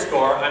of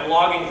underscore, I'm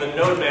logging the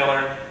node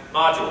mailer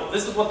module.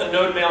 This is what the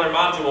node mailer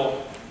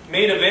module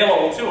made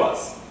available to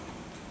us.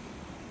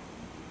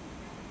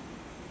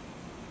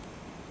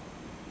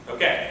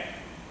 Okay.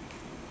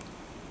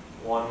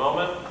 One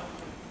moment.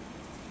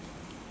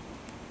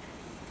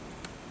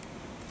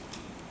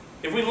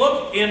 If we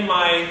look in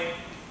my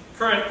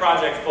current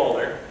project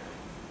folder,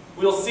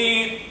 we'll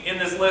see in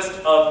this list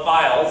of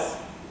files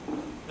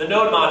the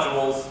node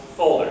modules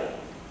folder.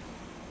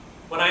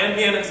 When I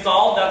npm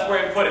installed, that's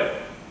where I put it.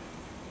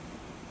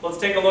 Let's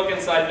take a look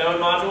inside node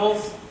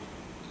modules.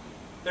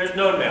 There's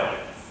node mailer.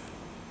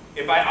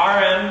 If I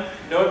rm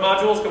node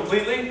modules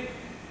completely,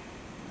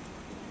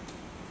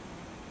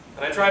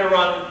 and I try to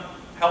run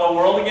hello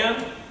world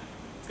again,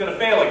 it's going to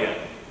fail again.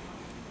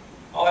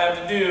 All I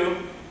have to do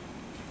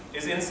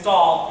is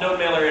install node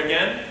mailer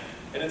again,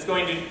 and it's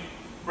going to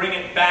bring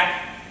it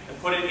back and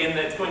put it in,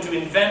 it's going to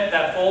invent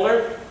that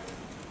folder.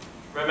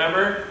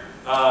 Remember,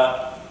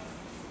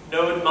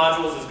 node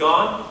modules is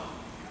gone,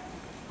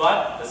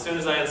 but as soon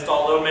as I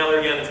install node mailer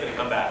again, it's going to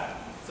come back.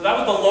 So that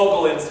was the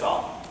local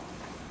install.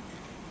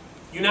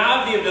 You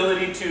now have the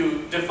ability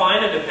to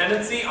define a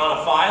dependency on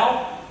a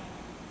file,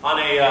 on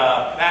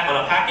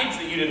a package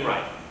that you didn't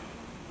write.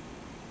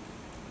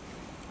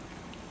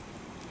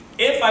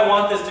 If I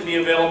want this to be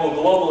available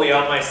globally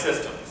on my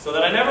system, so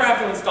that I never have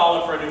to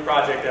install it for a new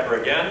project ever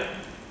again,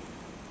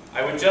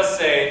 I would just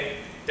say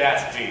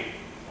 -g.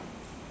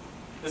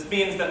 This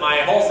means that my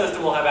whole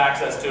system will have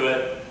access to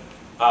it,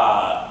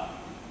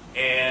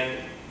 and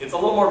it's a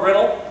little more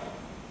brittle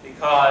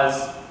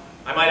because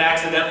I might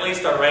accidentally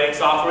start writing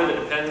software that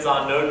depends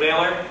on node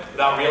mailer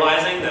without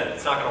realizing that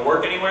it's not going to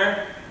work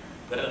anywhere,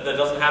 that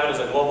doesn't have it as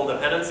a global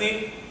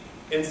dependency.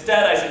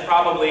 Instead, I should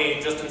probably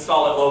just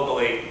install it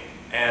locally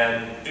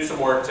and do some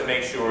work to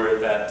make sure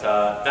that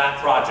that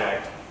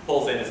project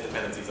pulls in its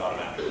dependencies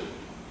automatically.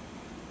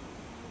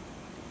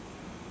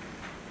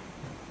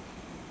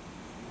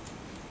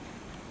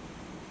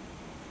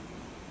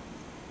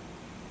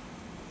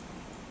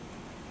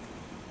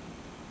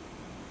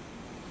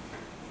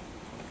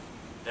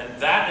 And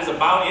that is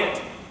about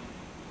it.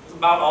 That's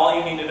about all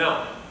you need to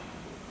know.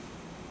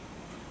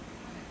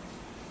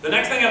 The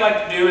next thing I'd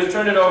like to do is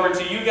turn it over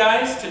to you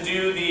guys to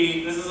do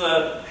this is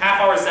a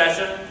half-hour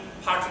session,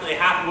 approximately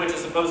half of which is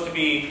supposed to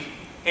be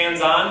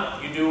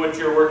hands-on. You do what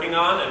you're working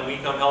on, and we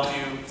come help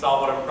you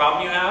solve whatever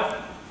problem you have.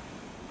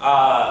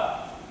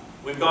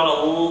 We've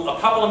gone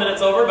a couple of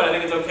minutes over, but I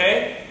think it's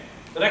okay.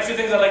 The next two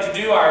things I'd like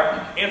to do are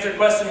answer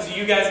questions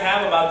you guys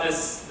have about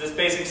this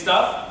basic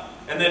stuff,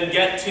 and then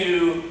get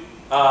to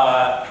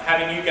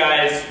having you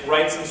guys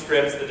write some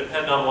scripts that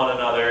depend on one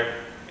another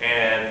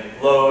and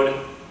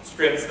load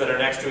scripts that are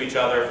next to each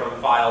other from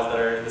files that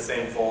are in the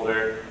same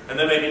folder, and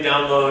then maybe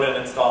download and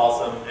install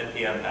some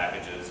NPM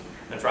packages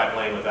and try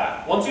playing with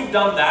that. Once you've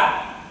done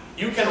that,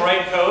 you can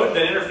write code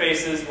that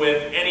interfaces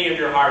with any of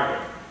your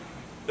hardware.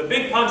 The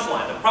big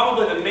punchline,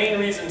 probably the main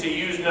reason to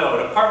use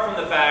Node, apart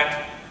from the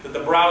fact that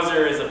the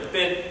browser is a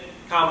bit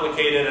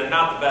complicated and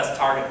not the best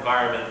target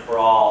environment for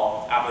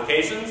all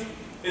applications,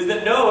 is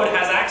that Node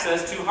has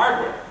access to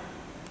hardware.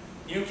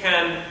 You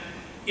can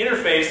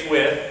interface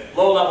with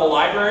low-level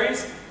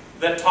libraries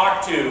that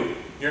talk to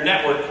your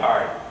network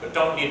card, but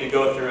don't need to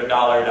go through a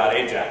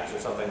 $.ajax or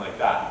something like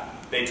that.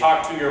 They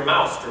talk to your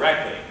mouse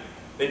directly.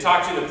 They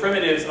talk to the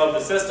primitives of the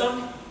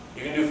system.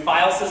 You can do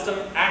file system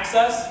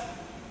access.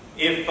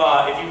 If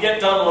you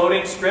get done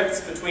loading scripts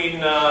between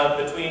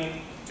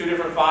two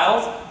different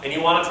files, and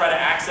you want to try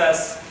to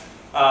access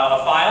a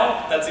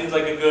file, that seems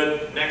like a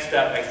good next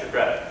step, extra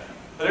credit.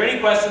 Are there any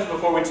questions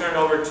before we turn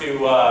over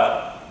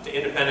to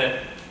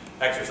independent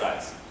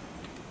exercise?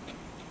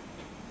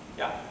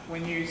 Yeah?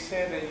 When you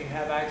say that you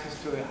have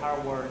access to the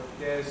hardware,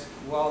 there's,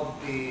 well,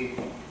 the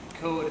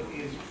code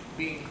is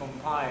being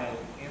compiled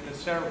in the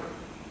server,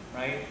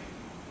 right?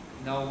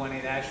 Not when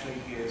it actually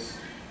is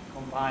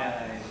compiled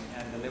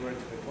and delivered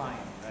to the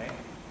client, right?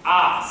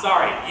 Ah,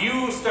 sorry.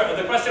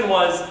 The question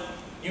was,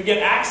 you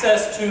get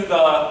access to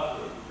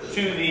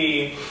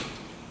the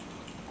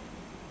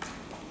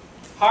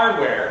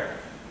hardware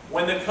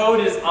when the code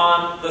is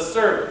on the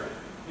server,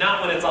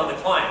 not when it's on the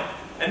client.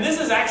 And this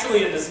is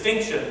actually a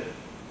distinction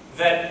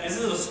this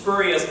is a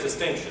spurious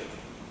distinction.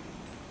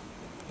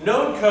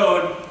 Node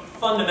code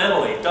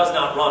fundamentally does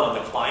not run on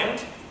the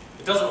client.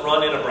 It doesn't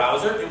run in a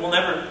browser. It will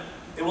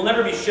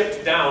never be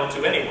shipped down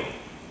to anyone.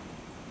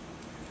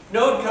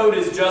 Node code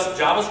is just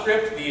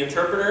JavaScript, the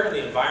interpreter,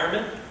 the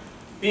environment,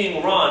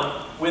 being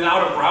run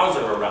without a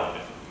browser around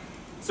it.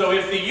 So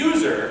if the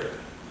user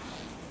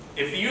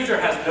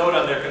has Node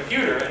on their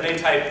computer and they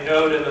type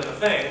Node into the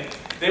thing,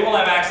 they will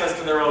have access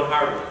to their own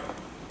hardware.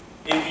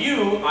 If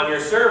you, on your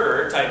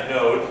server, type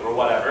Node or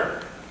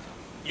whatever,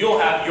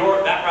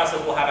 that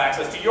process will have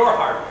access to your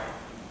hardware.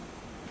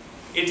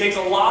 It takes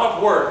a lot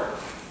of work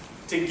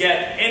to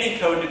get any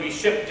code to be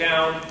shipped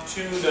down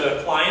to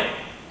the client,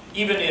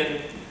 even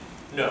in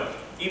Node,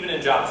 even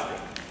in JavaScript.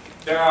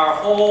 There are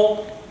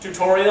whole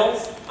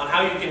tutorials on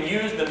how you can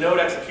use the Node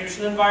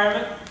execution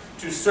environment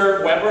to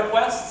serve web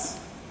requests,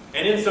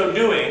 and in so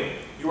doing,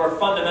 you are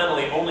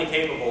fundamentally only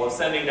capable of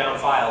sending down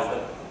files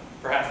that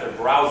perhaps their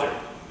browser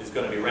is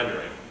going to be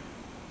rendering.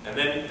 And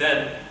then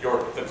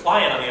the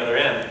client on the other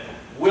end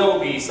will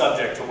be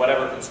subject to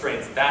whatever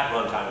constraints that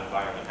runtime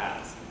environment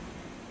has.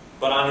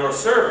 But on your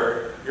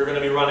server, you're going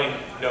to be running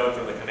Node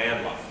from the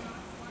command line.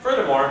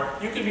 Furthermore,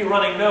 you could be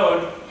running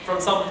Node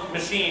from some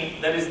machine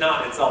that is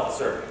not itself a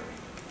server.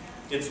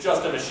 It's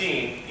just a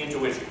machine into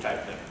which you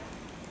type things.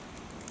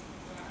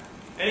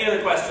 Any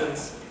other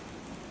questions?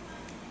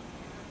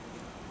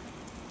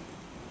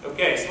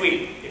 Okay,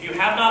 sweet. If you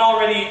have not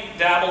already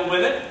dabbled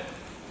with it,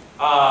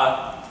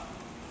 I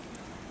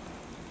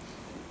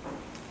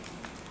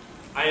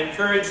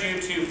encourage you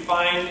to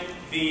find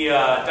the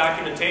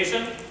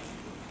documentation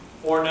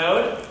for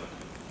Node.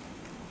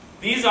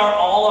 These are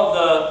all of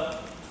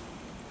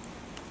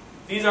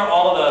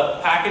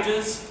the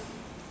packages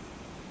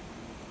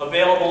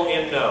available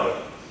in Node.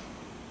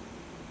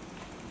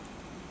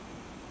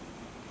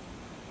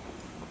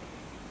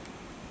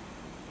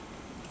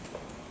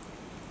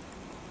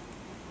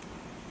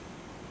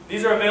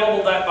 These are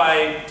available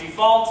by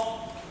default.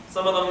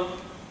 Some of them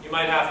you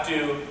might have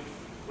to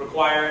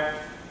require.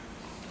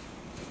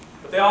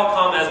 But they all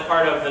come as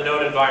part of the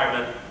Node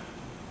environment.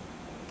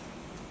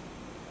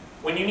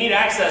 When you need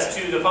access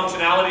to the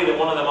functionality that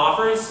one of them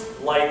offers,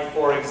 like,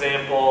 for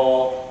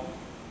example,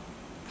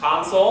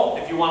 console,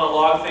 if you want to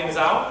log things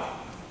out,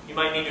 you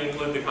might need to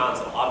include the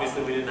console.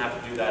 Obviously, we didn't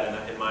have to do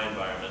that in my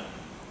environment.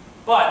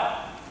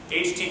 But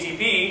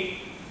HTTP,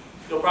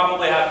 you'll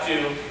probably have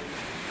to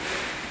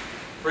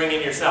bring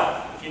in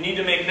yourself. If you need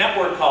to make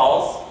network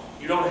calls,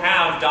 you don't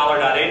have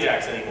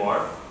 $.ajax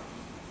anymore.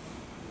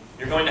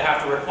 You're going to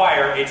have to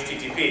require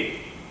HTTP.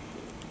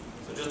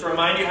 So just to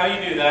remind you how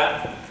you do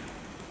that,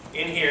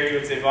 in here you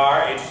would say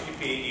var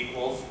HTTP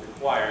equals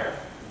require.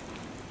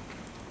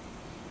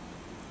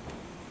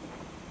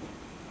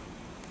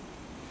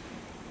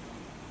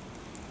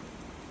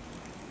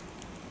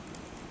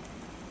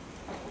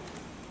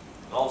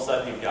 And all of a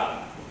sudden you've got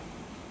it.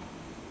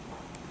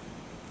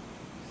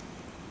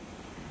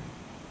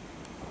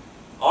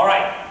 All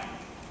right.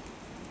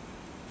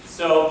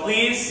 So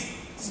please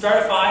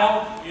start a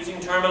file using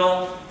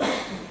terminal,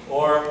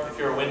 or if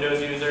you're a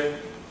Windows user,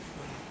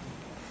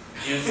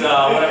 use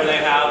whatever they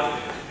have.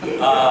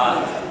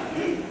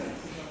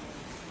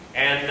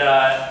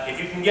 If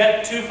you can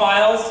get two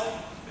files,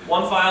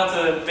 one file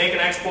to make an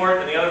export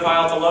and the other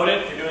file to load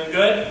it, you're doing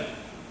good.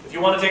 If you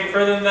want to take it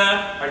further than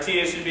that, our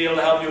TA should be able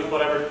to help you with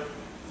whatever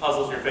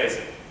puzzles you're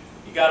facing.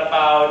 You got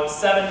about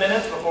 7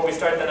 minutes before we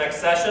start the next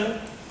session,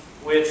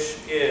 which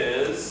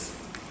is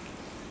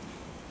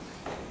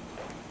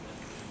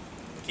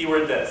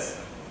keyword this.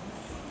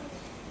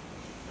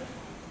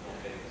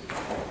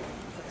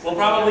 We'll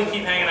probably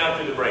keep hanging out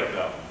through the break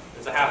though.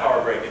 There's a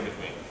half-hour break in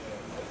between.